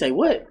many. He say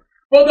what?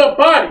 For the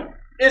body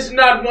is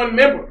not one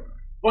member,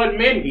 but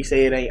many. He said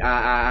it ain't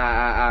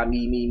I,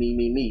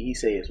 me. He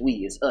said it's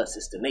we, it's us,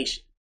 it's the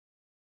nation.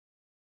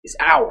 It's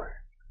our.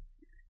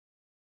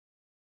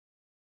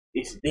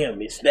 It's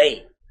them, it's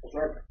they. That's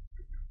right.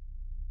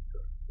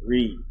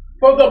 Read.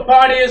 For the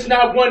body is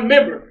not one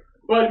member,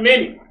 but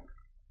many.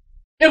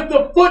 If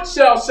the foot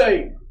shall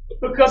say,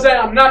 because I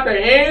am not the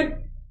hand,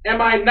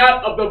 am I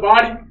not of the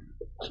body?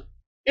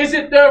 Is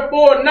it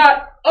therefore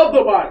not of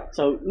the body?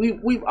 So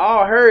we've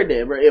all heard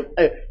that, bro.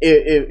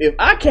 If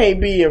I can't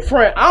be in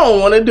front, I don't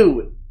want to do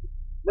it.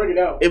 Bring it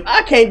out. If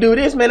I can't do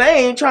this, man, I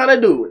ain't trying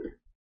to do it.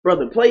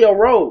 Brother, play your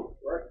role.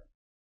 Right.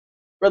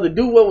 Brother,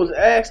 do what was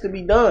asked to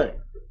be done.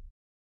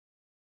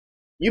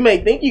 You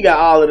may think you got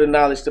all of the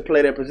knowledge to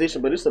play that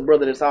position, but it's a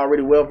brother that's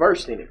already well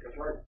versed in it.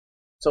 Right.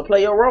 So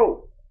play your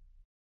role.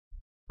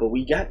 But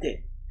we got that.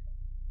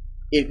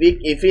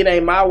 If it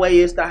ain't my way,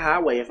 it's the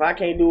highway. If I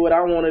can't do what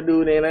I want to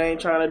do, then I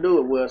ain't trying to do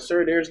it. Well,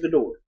 sir, there's the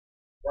door.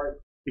 Right.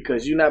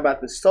 Because you're not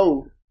about to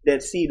sow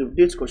that seed of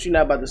discourse. You're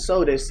not about to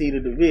sow that seed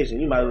of division.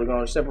 You might as well go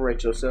and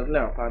separate yourself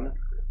now, partner.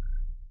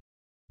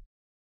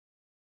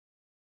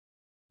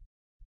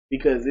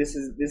 Because this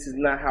is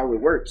not how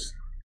it works.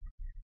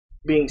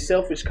 Being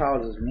selfish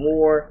causes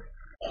more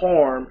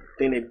harm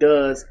than it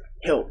does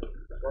help.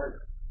 Right.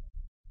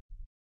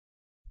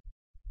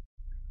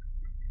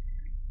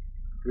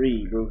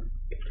 Read, bro.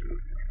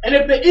 And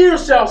if the ear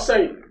shall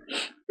say,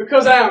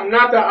 because I am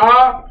not the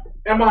eye,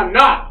 am I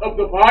not of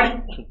the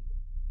body?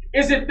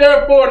 Is it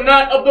therefore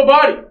not of the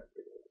body?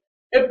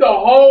 If the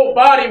whole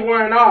body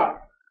were an eye,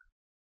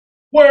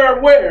 where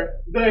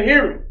the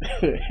hearing?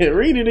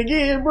 Read it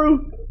again, bro.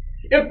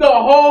 If the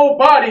whole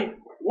body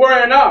were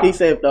an eye. He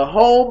said if the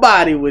whole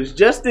body was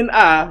just an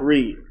eye,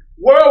 read.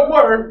 Where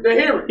were the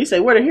hearing? He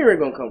said where the hearing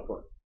gonna come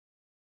from?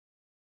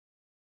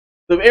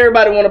 So if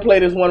everybody want to play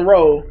this one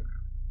role,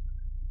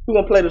 who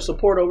gonna play the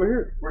support over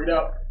here? Bring it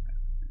out.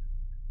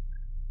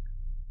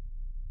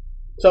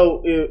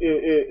 So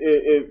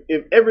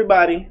if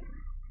everybody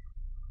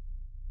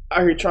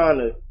out here trying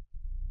to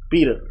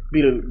be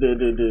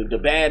the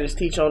baddest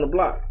teacher on the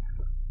block,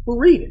 who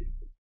reading?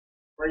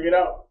 Bring it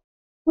out.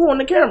 Who on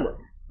the camera?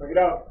 Bring it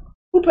out.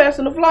 Who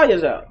passing the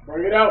flyers out?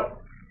 Bring it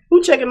out.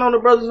 Who checking on the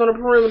brothers on the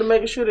perimeter,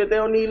 making sure that they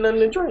don't need nothing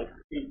to drink?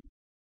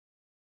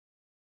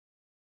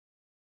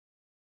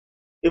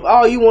 If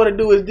all you want to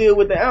do is deal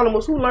with the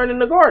animals, who learn in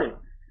the garden?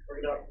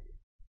 Bring it out.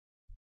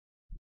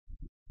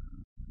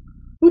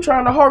 Who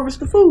trying to harvest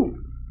the food?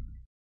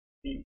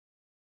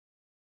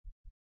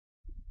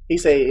 He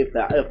say if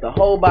the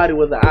whole body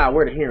was the eye,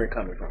 where the hearing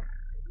coming from?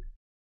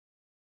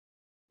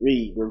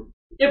 Read, bro.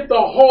 If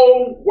the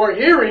whole were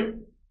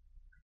hearing,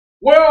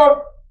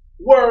 where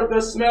were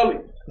the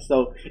smelling?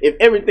 So if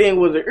everything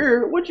was an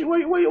ear, where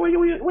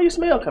your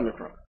smell coming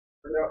from?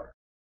 Bring it out.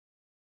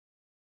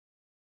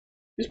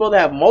 You're supposed to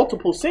have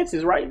multiple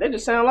senses, right? They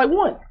just sound like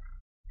one.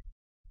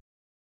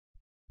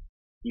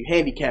 You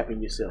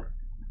handicapping yourself.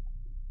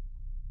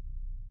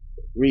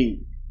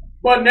 Read.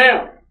 But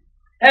now,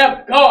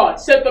 have God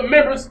set the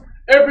members,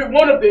 every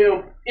one of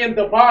them, in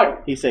the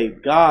body. He say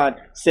God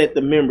set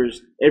the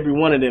members, every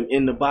one of them,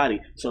 in the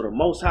body. So the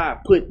Most High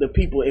put the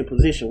people in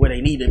position where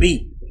they need to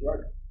be.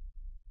 Right.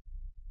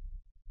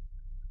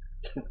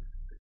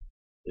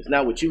 It's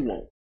not what you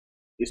want.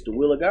 It's the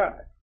will of God.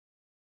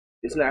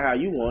 It's not how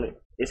you want it.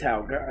 It's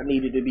how God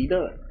needed to be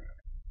done.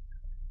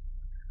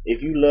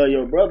 If you love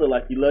your brother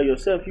like you love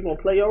yourself, you're going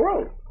to play your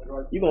role.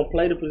 You're going to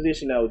play the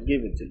position that was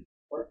given to you.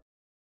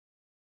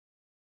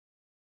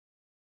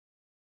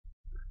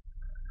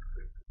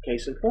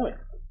 Case in point.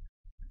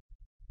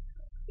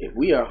 If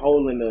we are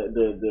holding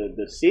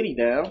the city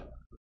down,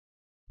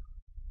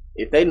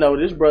 if they know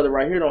this brother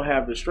right here don't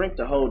have the strength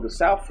to hold the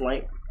south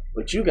flank,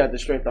 but you got the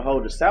strength to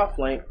hold the south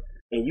flank,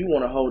 and you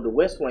want to hold the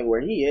west flank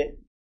where he at,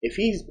 if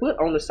he's put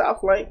on the south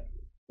flank,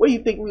 where do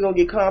you think we're going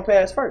to get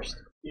compassed first?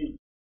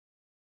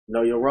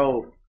 Know your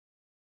role.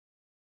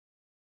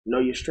 Know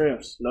your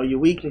strengths. Know your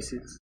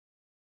weaknesses.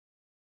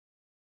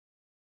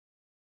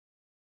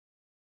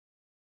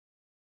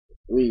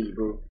 Read,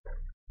 bro.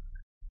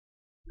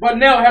 But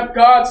now hath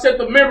God set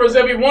the members,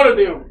 every one of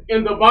them,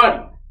 in the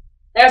body,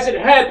 as it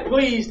had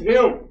pleased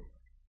him.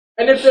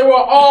 And if they were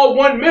all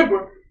one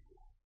member,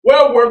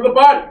 where were the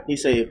body? He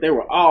said if they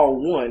were all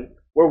one,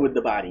 where would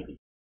the body be?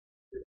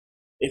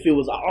 If it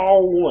was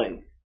all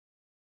one,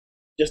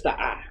 just the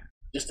eye,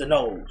 just the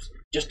nose,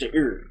 just the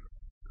ear.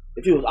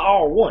 If it was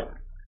all one,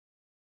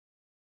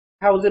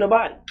 how is it a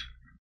body?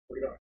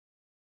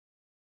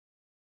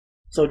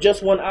 So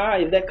just one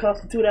eye, is that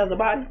constituted as a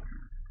body?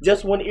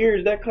 Just one ear,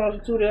 is that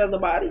constituted as a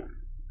body?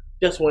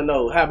 Just one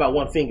nose. How about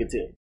one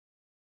fingertip?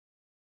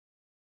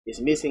 It's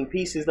missing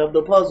pieces of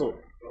the puzzle.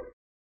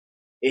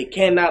 It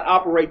cannot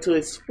operate to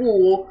its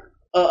full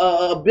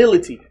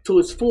ability, to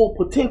its full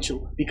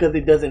potential, because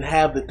it doesn't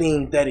have the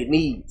things that it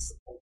needs.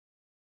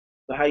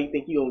 So how you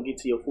think you're going to get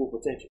to your full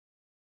potential?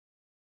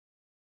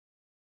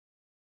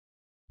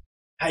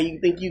 How you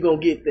think you're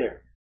going to get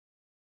there?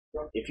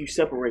 If you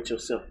separate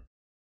yourself.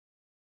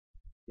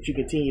 If you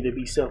continue to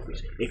be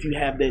selfish. If you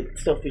have that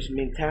selfish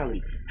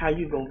mentality, how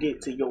you going to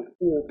get to your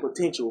full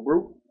potential,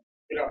 bro?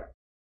 Yeah.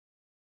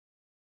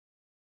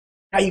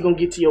 How you gonna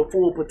get to your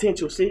full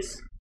potential,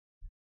 sis?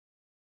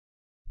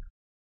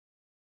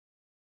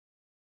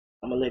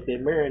 I'm gonna let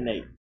that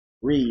marinate.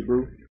 Read,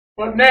 bro.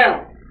 But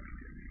now,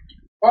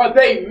 are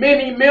they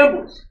many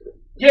members,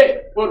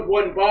 yet but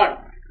one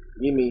body?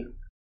 Give me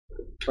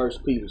 1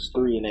 Peter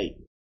 3:8.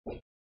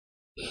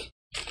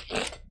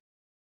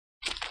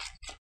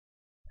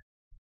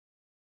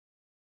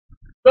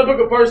 The book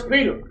of 1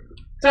 Peter,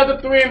 chapter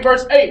 3 and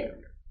verse 8.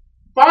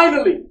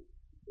 Finally,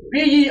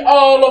 be ye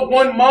all of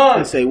one And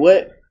mind. say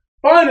what?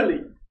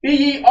 Finally, be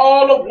ye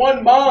all of one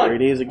There mind.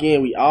 it is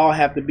again. We all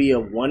have to be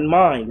of one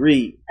mind.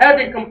 Read.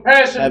 Having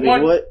compassion Having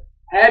one. what?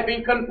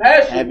 Having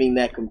compassion Having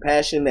that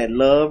compassion, that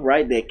love,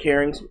 right? That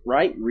caring,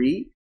 right?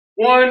 Read.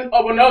 one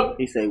of another.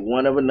 He say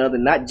one of another,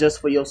 not just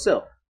for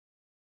yourself.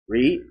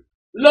 Read.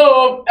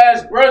 Love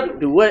as brethren.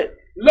 Do what?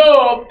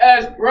 Love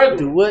as Do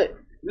brethren. what?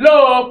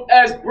 Love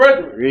as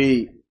brethren.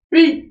 Read.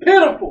 Be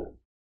pitiful.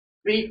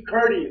 Be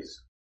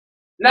courteous.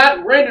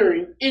 Not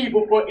rendering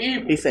evil for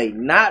evil. He say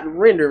not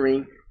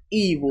rendering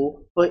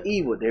evil for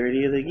evil. There it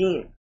is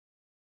again.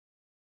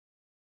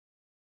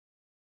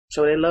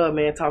 Show that love,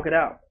 man. Talk it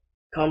out.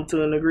 Come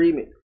to an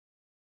agreement.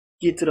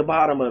 Get to the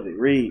bottom of it.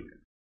 Read.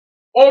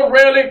 Or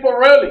rarely for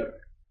rarely.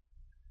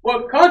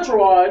 But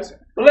contrariwise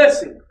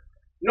blessing,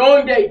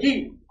 knowing that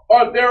ye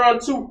are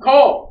thereunto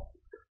called,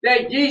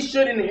 that ye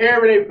should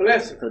inherit a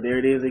blessing. So there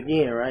it is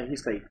again, right? He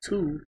say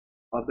two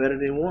are better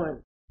than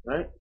one,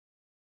 right?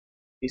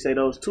 He say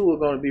those two are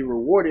going to be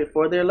rewarded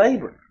for their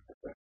labor.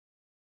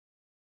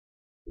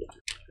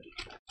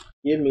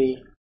 Give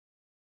me,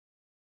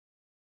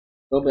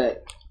 go back,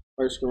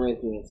 1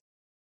 Corinthians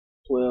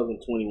 12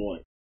 and 21.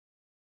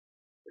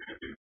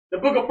 The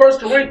book of 1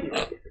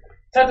 Corinthians,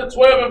 chapter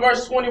 12 and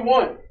verse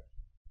 21.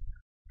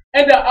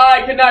 And the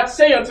eye cannot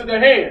say unto the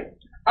hand,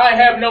 I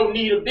have no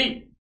need of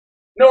thee.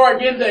 Nor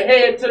again the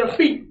head to the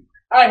feet,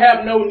 I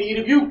have no need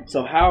of you.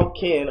 So how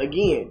can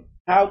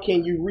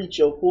you reach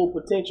your full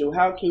potential?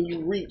 How can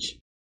you reach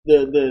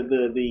the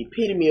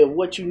epitome of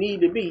what you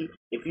need to be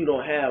if you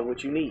don't have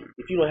what you need?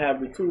 If you don't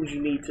have the tools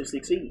you need to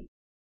succeed?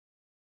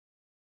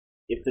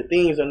 If the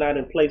things are not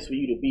in place for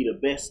you to be the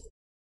best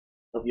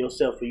of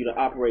yourself, for you to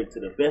operate to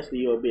the best of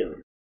your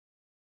ability,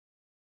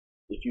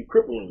 if you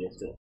crippling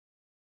yourself.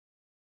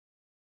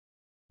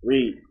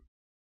 Read.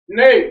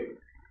 Nay,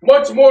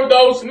 much more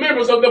those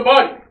members of the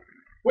body,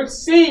 which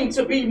seem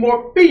to be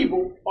more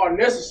feeble, are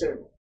necessary.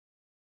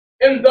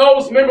 And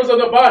those members of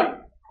the body,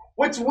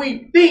 which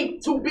we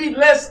think to be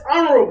less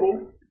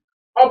honorable,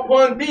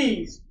 upon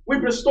these we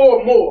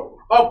bestow more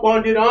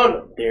abundant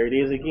honor. There it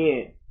is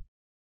again.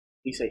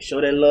 He say,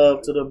 show that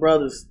love to the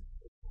brothers.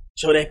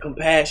 Show that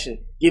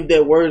compassion. Give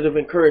that words of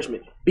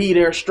encouragement. Be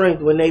their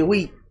strength when they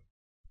weak.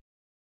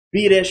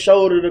 Be their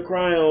shoulder to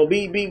cry on.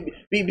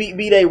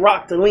 Be their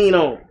rock to lean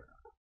on.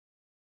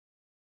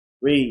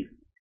 Read.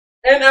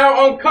 And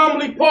our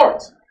uncomely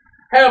parts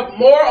have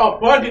more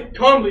abundant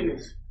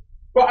comeliness.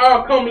 For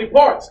our comely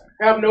parts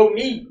have no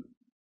need.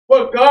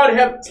 But God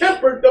hath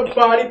tempered the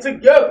body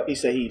together. He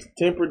said he's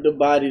tempered the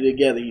body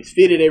together. He's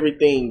fitted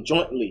everything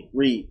jointly.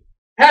 Read.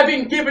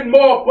 Having given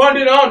more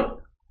abundant honor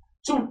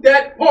to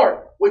that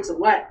part which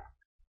lacked.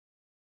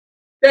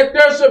 That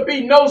there should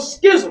be no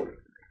schism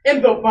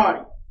in the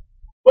body,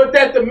 but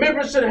that the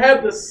members should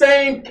have the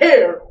same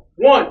care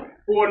one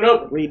for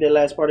another. Read that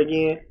last part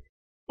again.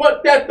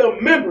 But that the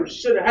members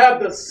should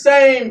have the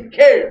same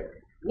care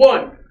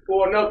one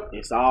for another.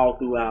 It's all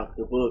throughout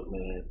the book,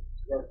 man.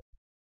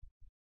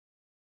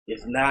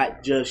 It's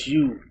not just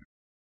you.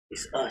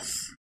 It's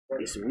us.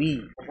 It's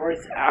we.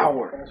 It's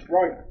our. That's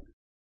right.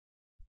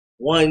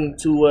 One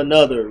to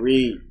another.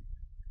 Read.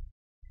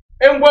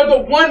 And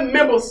whether one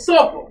member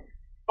suffer,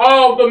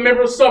 all the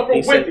members suffer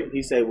with it.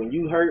 He said, when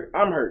you hurt,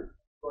 I'm hurt.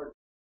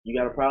 You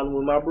got a problem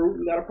with my bro?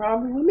 You got a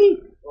problem with me?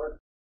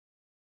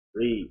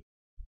 Read.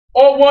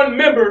 Or one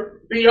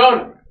member be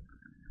honored,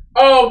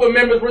 all the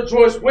members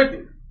rejoice with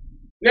it.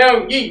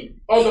 Now ye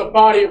are the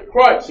body of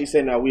Christ. He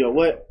said, now we are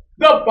what?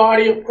 The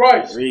body of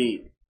Christ.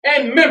 Read.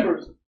 And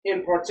members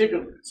in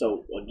particular.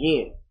 So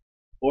again,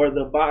 for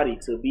the body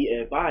to be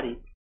a body,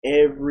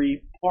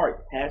 every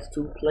part has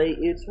to play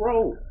its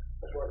role.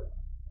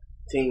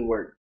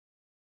 Teamwork.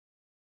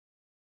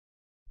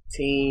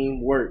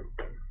 Teamwork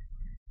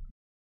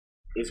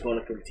is going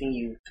to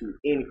continue to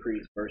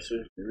increase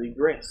versus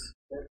regress.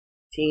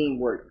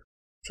 Teamwork.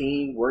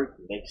 Teamwork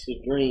makes the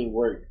dream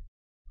work.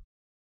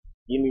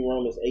 Give me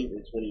Romans 8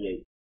 and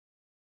 28.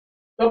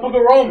 The book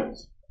of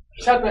Romans,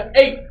 chapter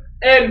 8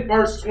 and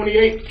verse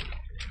 28.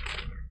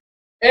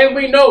 And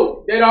we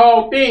know that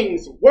all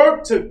things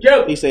work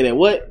together. He said that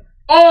what?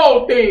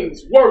 All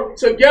things work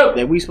together.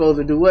 That we supposed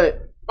to do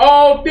what?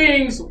 All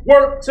things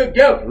work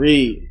together.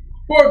 Read.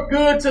 For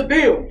good to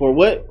them. For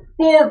what?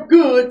 For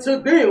good to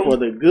them. For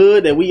the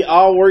good that we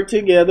all work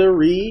together.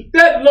 Read.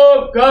 That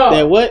love God.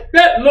 That what?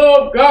 That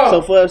love God.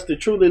 So for us to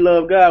truly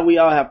love God, we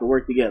all have to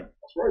work together.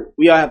 That's right.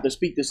 We all have to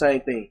speak the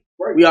same thing.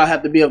 Right. We all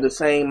have to be of the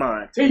same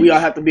mind. Teach. We all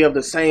have to be of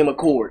the same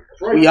accord.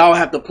 Right. We all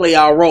have to play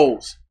our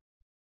roles.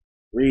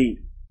 Read.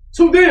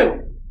 To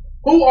them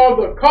who are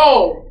the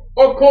called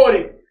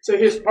according to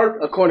his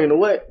purpose. According to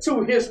what?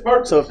 To his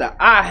purpose. So if the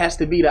eye has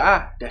to be the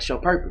eye, that's your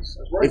purpose.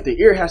 That's right. If the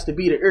ear has to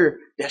be the ear,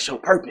 that's your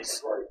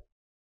purpose. Right.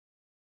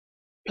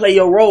 Play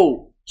your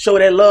role. Show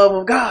that love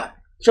of God.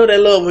 Show that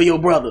love of your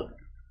brother.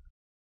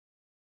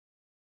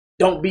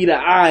 Don't be the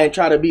eye and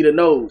try to be the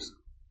nose.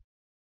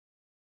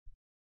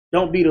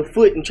 Don't be the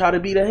foot and try to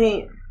be the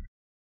hand.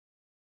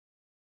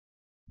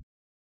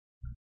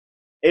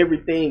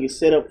 Everything is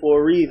set up for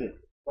a reason.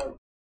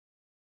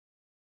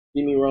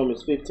 Give me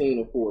Romans 15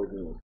 and 4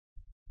 again.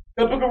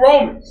 The book of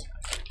Romans,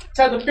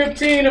 chapter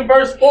 15 and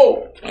verse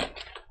 4.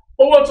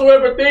 For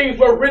whatsoever things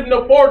were written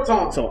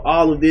aforetime. So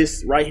all of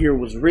this right here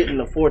was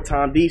written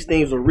aforetime. These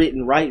things were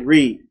written, right?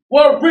 Read.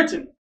 Were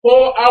written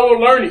for our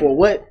learning. For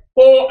what?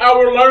 For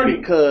our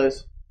learning.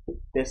 Because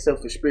that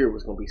selfish spirit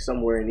was going to be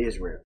somewhere in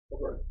Israel.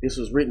 This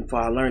was written for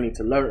our learning,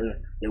 to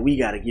learn that we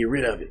got to get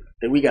rid of it.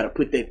 That we got to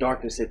put that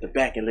darkness at the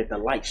back and let the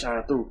light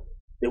shine through.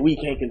 That we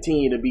can't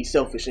continue to be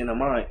selfish in our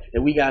mind.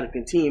 That we got to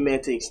continue,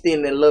 man, to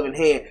extend that loving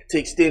hand, to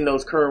extend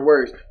those current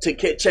words, to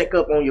check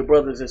up on your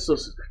brothers and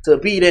sisters, to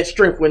be that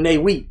strength when they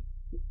weak.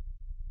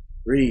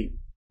 Read.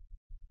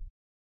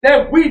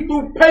 That we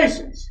through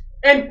patience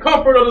and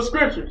comfort of the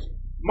scriptures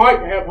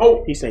might have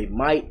hope. He say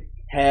might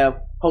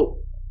have hope.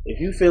 If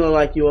you feeling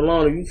like you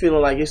alone, if you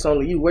feeling like it's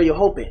only you, where your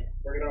hope at?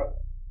 Bring it up.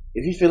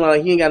 If you feeling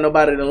like you ain't got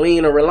nobody to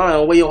lean or rely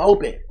on, where your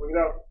hope at? Bring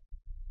it up.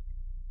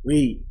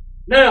 Read.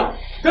 Now,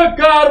 the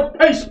God of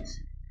patience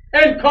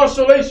and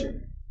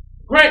consolation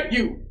grant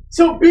you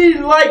to be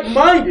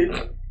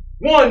like-minded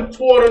one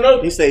toward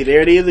another. He say,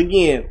 there it is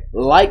again.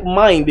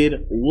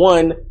 Like-minded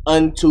one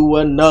unto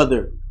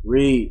another.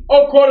 Read.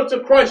 According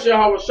to Christ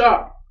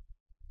Yahushua,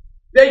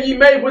 that ye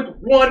may with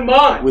one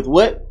mind. With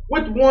what?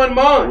 With one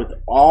mind. With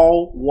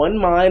all one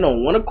mind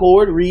on one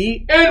accord.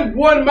 Read. And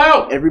one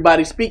mouth.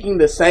 Everybody speaking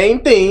the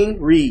same thing.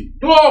 Read.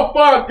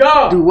 Glorify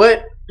God. Do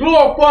what?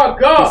 Glorify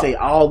God. He say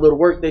all the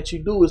work that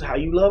you do is how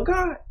you love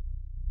God.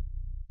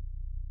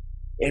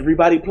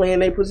 Everybody playing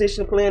their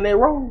position, playing their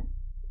role.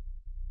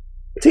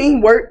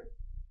 Teamwork.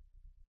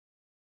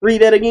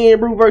 Read that again,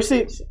 bro, verse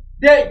 6.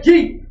 That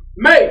ye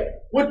may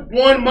with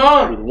one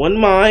mind. With one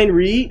mind,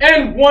 read.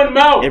 And one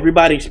mouth.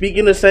 Everybody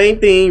speaking the same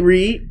thing,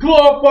 read.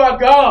 Glorify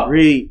God.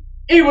 Read.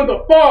 Even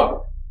the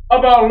Father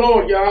of our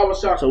Lord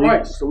Yahushua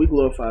Christ. So we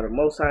glorify the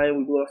Most High, and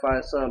we glorify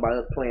His Son by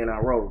us playing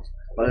our roles,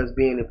 by us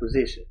being in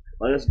position,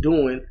 by us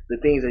doing the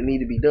things that need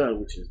to be done,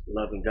 which is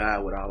loving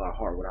God with all our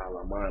heart, with all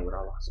our mind, with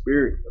all our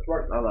spirit,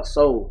 with all our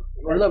soul,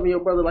 and loving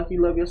your brother like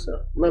you love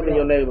yourself, loving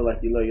your neighbor like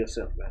you love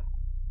yourself, man.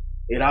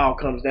 It all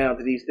comes down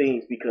to these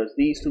things, because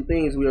these two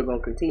things we are going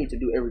to continue to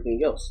do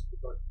everything else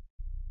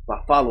by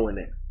following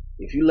that.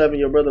 If you loving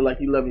your brother like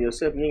you loving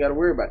yourself, you ain't got to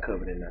worry about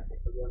coveting nothing.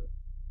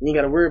 You ain't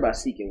got to worry about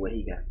seeking what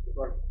he got.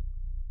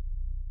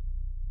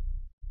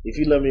 If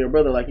you loving your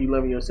brother like you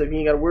loving yourself, you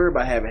ain't got to worry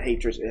about having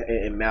hatred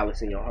and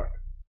malice in your heart.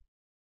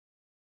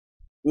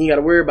 You ain't got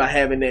to worry about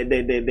having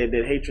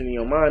that hatred in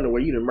your mind, or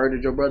where you done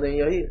murdered your brother in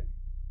your head,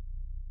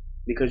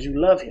 because you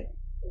love him.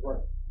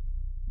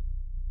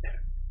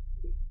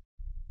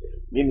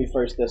 Give me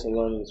 1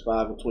 Thessalonians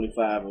 5 and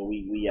 25, and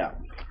we out.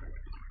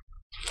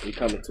 We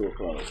coming to a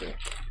close here.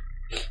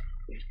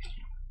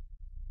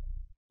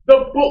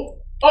 The book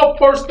of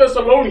 1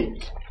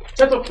 Thessalonians,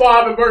 chapter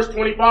 5 and verse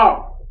 25.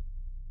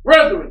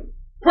 Brethren,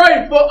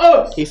 pray for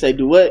us. He say,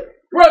 do what?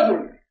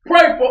 Brethren,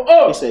 pray for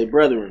us. He say,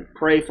 brethren,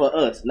 pray for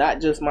us. Not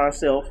just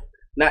myself,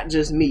 not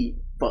just me,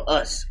 for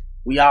us.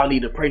 We all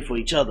need to pray for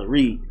each other.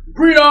 Read.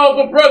 Greet all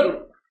the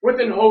brethren with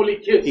an holy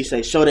kiss. He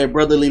say, show that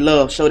brotherly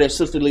love, show that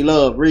sisterly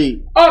love.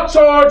 Read. I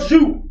charge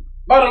you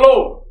by the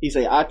Lord. He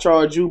say, I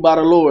charge you by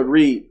the Lord.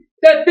 Read.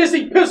 That this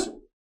epistle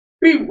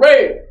be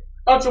read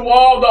unto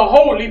all the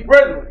holy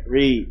brethren.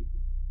 Read.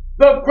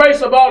 The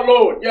grace of our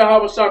Lord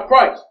Yahushua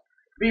Christ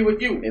be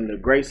with you. And the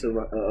grace of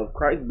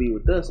Christ be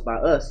with us, by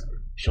us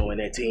showing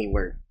that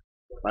teamwork,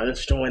 by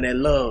us showing that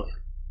love.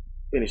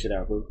 Finish it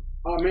out, bro.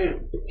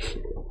 Amen.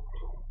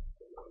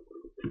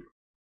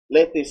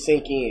 Let this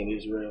sink in,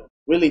 Israel.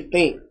 Really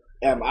think,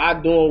 am I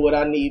doing what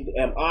I need?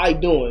 Am I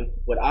doing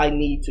what I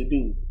need to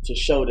do to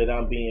show that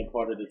I'm being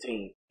part of the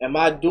team? Am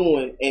I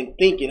doing and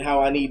thinking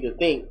how I need to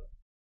think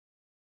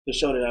to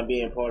show that I'm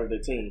being part of the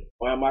team?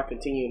 Or am I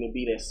continuing to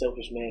be that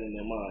selfish man in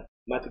their mind?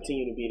 Am I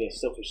continuing to be that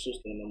selfish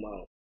sister in their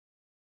mind?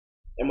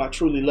 Am I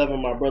truly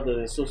loving my brothers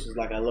and sisters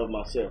like I love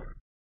myself?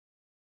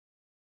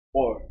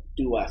 Or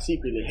do I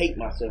secretly hate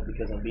myself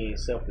because I'm being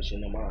selfish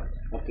in their mind?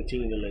 I'm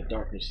continuing to let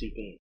darkness seep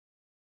in.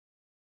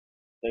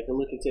 Take a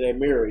look into that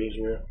mirror,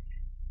 Israel.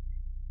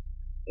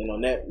 And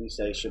on that, we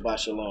say Shabbat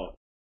Shalom.